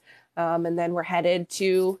Studios. And then we're headed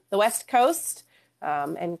to the West Coast.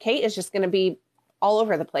 And Kate is just going to be all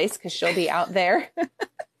over the place because she'll be out there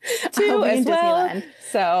too as well. Disneyland.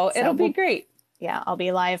 So it'll be great. Yeah, I'll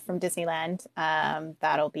be live from Disneyland.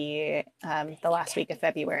 That'll be the last week of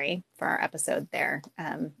February for our episode there,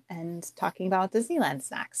 and talking about Disneyland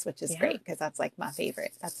snacks, which is great because that's like my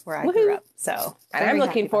favorite. That's where I grew up. So and I'm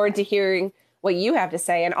looking forward to hearing what you have to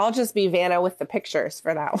say, and I'll just be Vanna with the pictures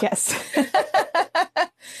for that one. Yes.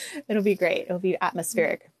 It'll be great. It'll be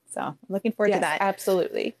atmospheric. So I'm looking forward to that.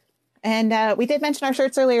 Absolutely. And we did mention our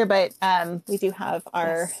shirts earlier, but we do have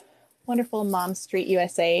our wonderful Mom Street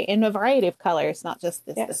USA in a variety of colors, not just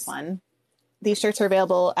this one. These shirts are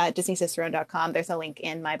available at DisneyCicerone.com. There's a link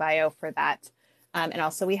in my bio for that. And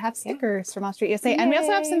also we have stickers from Mom Street USA. Yay. And we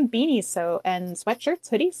also have some beanies and sweatshirts,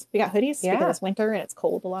 hoodies. We got hoodies because it's winter and it's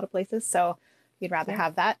cold a lot of places. So you'd rather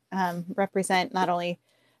have that represent not only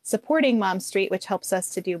supporting Mom Street, which helps us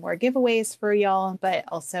to do more giveaways for y'all, but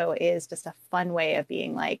also is just a fun way of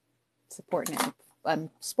being like sporting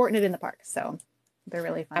it in the park. So they're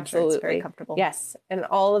really fun. Absolutely. Shirts, very comfortable. Yes. And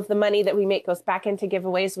all of the money that we make goes back into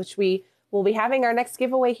giveaways, which we will be having our next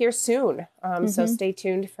giveaway here soon. So stay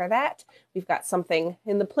tuned for that. We've got something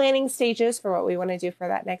in the planning stages for what we want to do for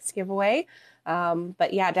that next giveaway.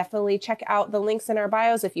 But yeah, definitely check out the links in our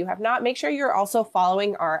bios. If you have not, make sure you're also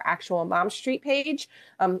following our actual Mom Street page.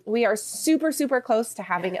 We are super, super close to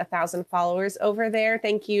having 1,000 followers over there.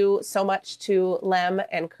 Thank you so much to Lem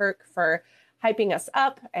and Kirk for hyping us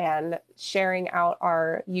up and sharing out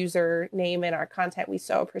our username and our content. We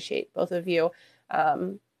so appreciate both of you.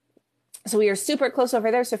 So we are super close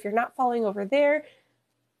over there. So if you're not following over there,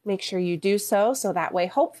 make sure you do so. So that way,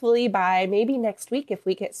 hopefully by maybe next week, if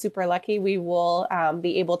we get super lucky, we will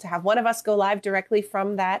be able to have one of us go live directly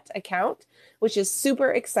from that account, which is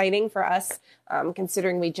super exciting for us,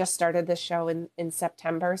 considering we just started this show in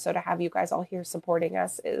September. So to have you guys all here supporting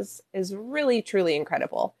us is really, truly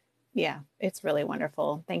incredible. Yeah, it's really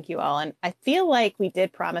wonderful. Thank you all. And I feel like we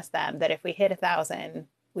did promise them that if we hit 1,000,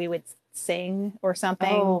 we would sing or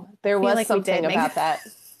something. Oh, there was like something about that.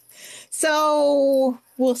 So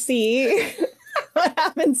we'll see what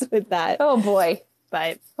happens with that. Oh boy.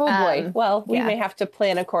 But well, we may have to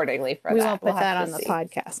plan accordingly for that. We won't put that on the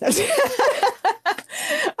podcast.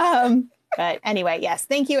 But anyway, yes,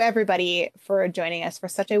 thank you everybody for joining us for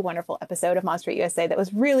such a wonderful episode of Mom Street USA. That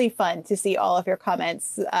was really fun to see all of your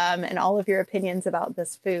comments and all of your opinions about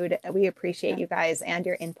this food. We appreciate you guys and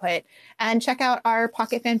your input. And check out our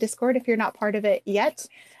Pocket Fam Discord if you're not part of it yet.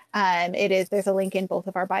 There's a link in both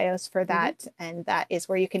of our bios for that. And that is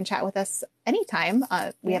where you can chat with us anytime.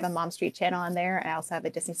 We have a Mom Street channel on there. I also have a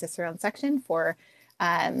Disney Cicerone section for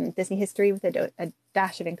Disney history with a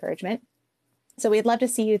dash of encouragement. So we'd love to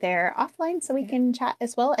see you there offline so we can chat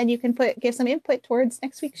as well. And you can give some input towards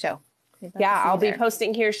next week's show. Yeah, I'll be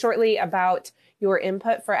posting here shortly about your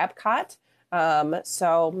input for Epcot.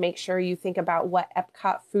 So make sure you think about what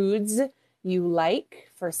Epcot foods you like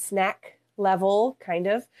for snack level, kind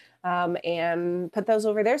of, and put those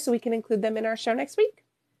over there so we can include them in our show next week.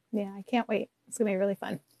 Yeah, I can't wait. It's going to be really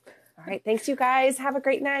fun. All right. Thanks, you guys. Have a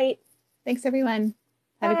great night. Thanks, everyone.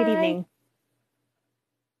 Have a good evening.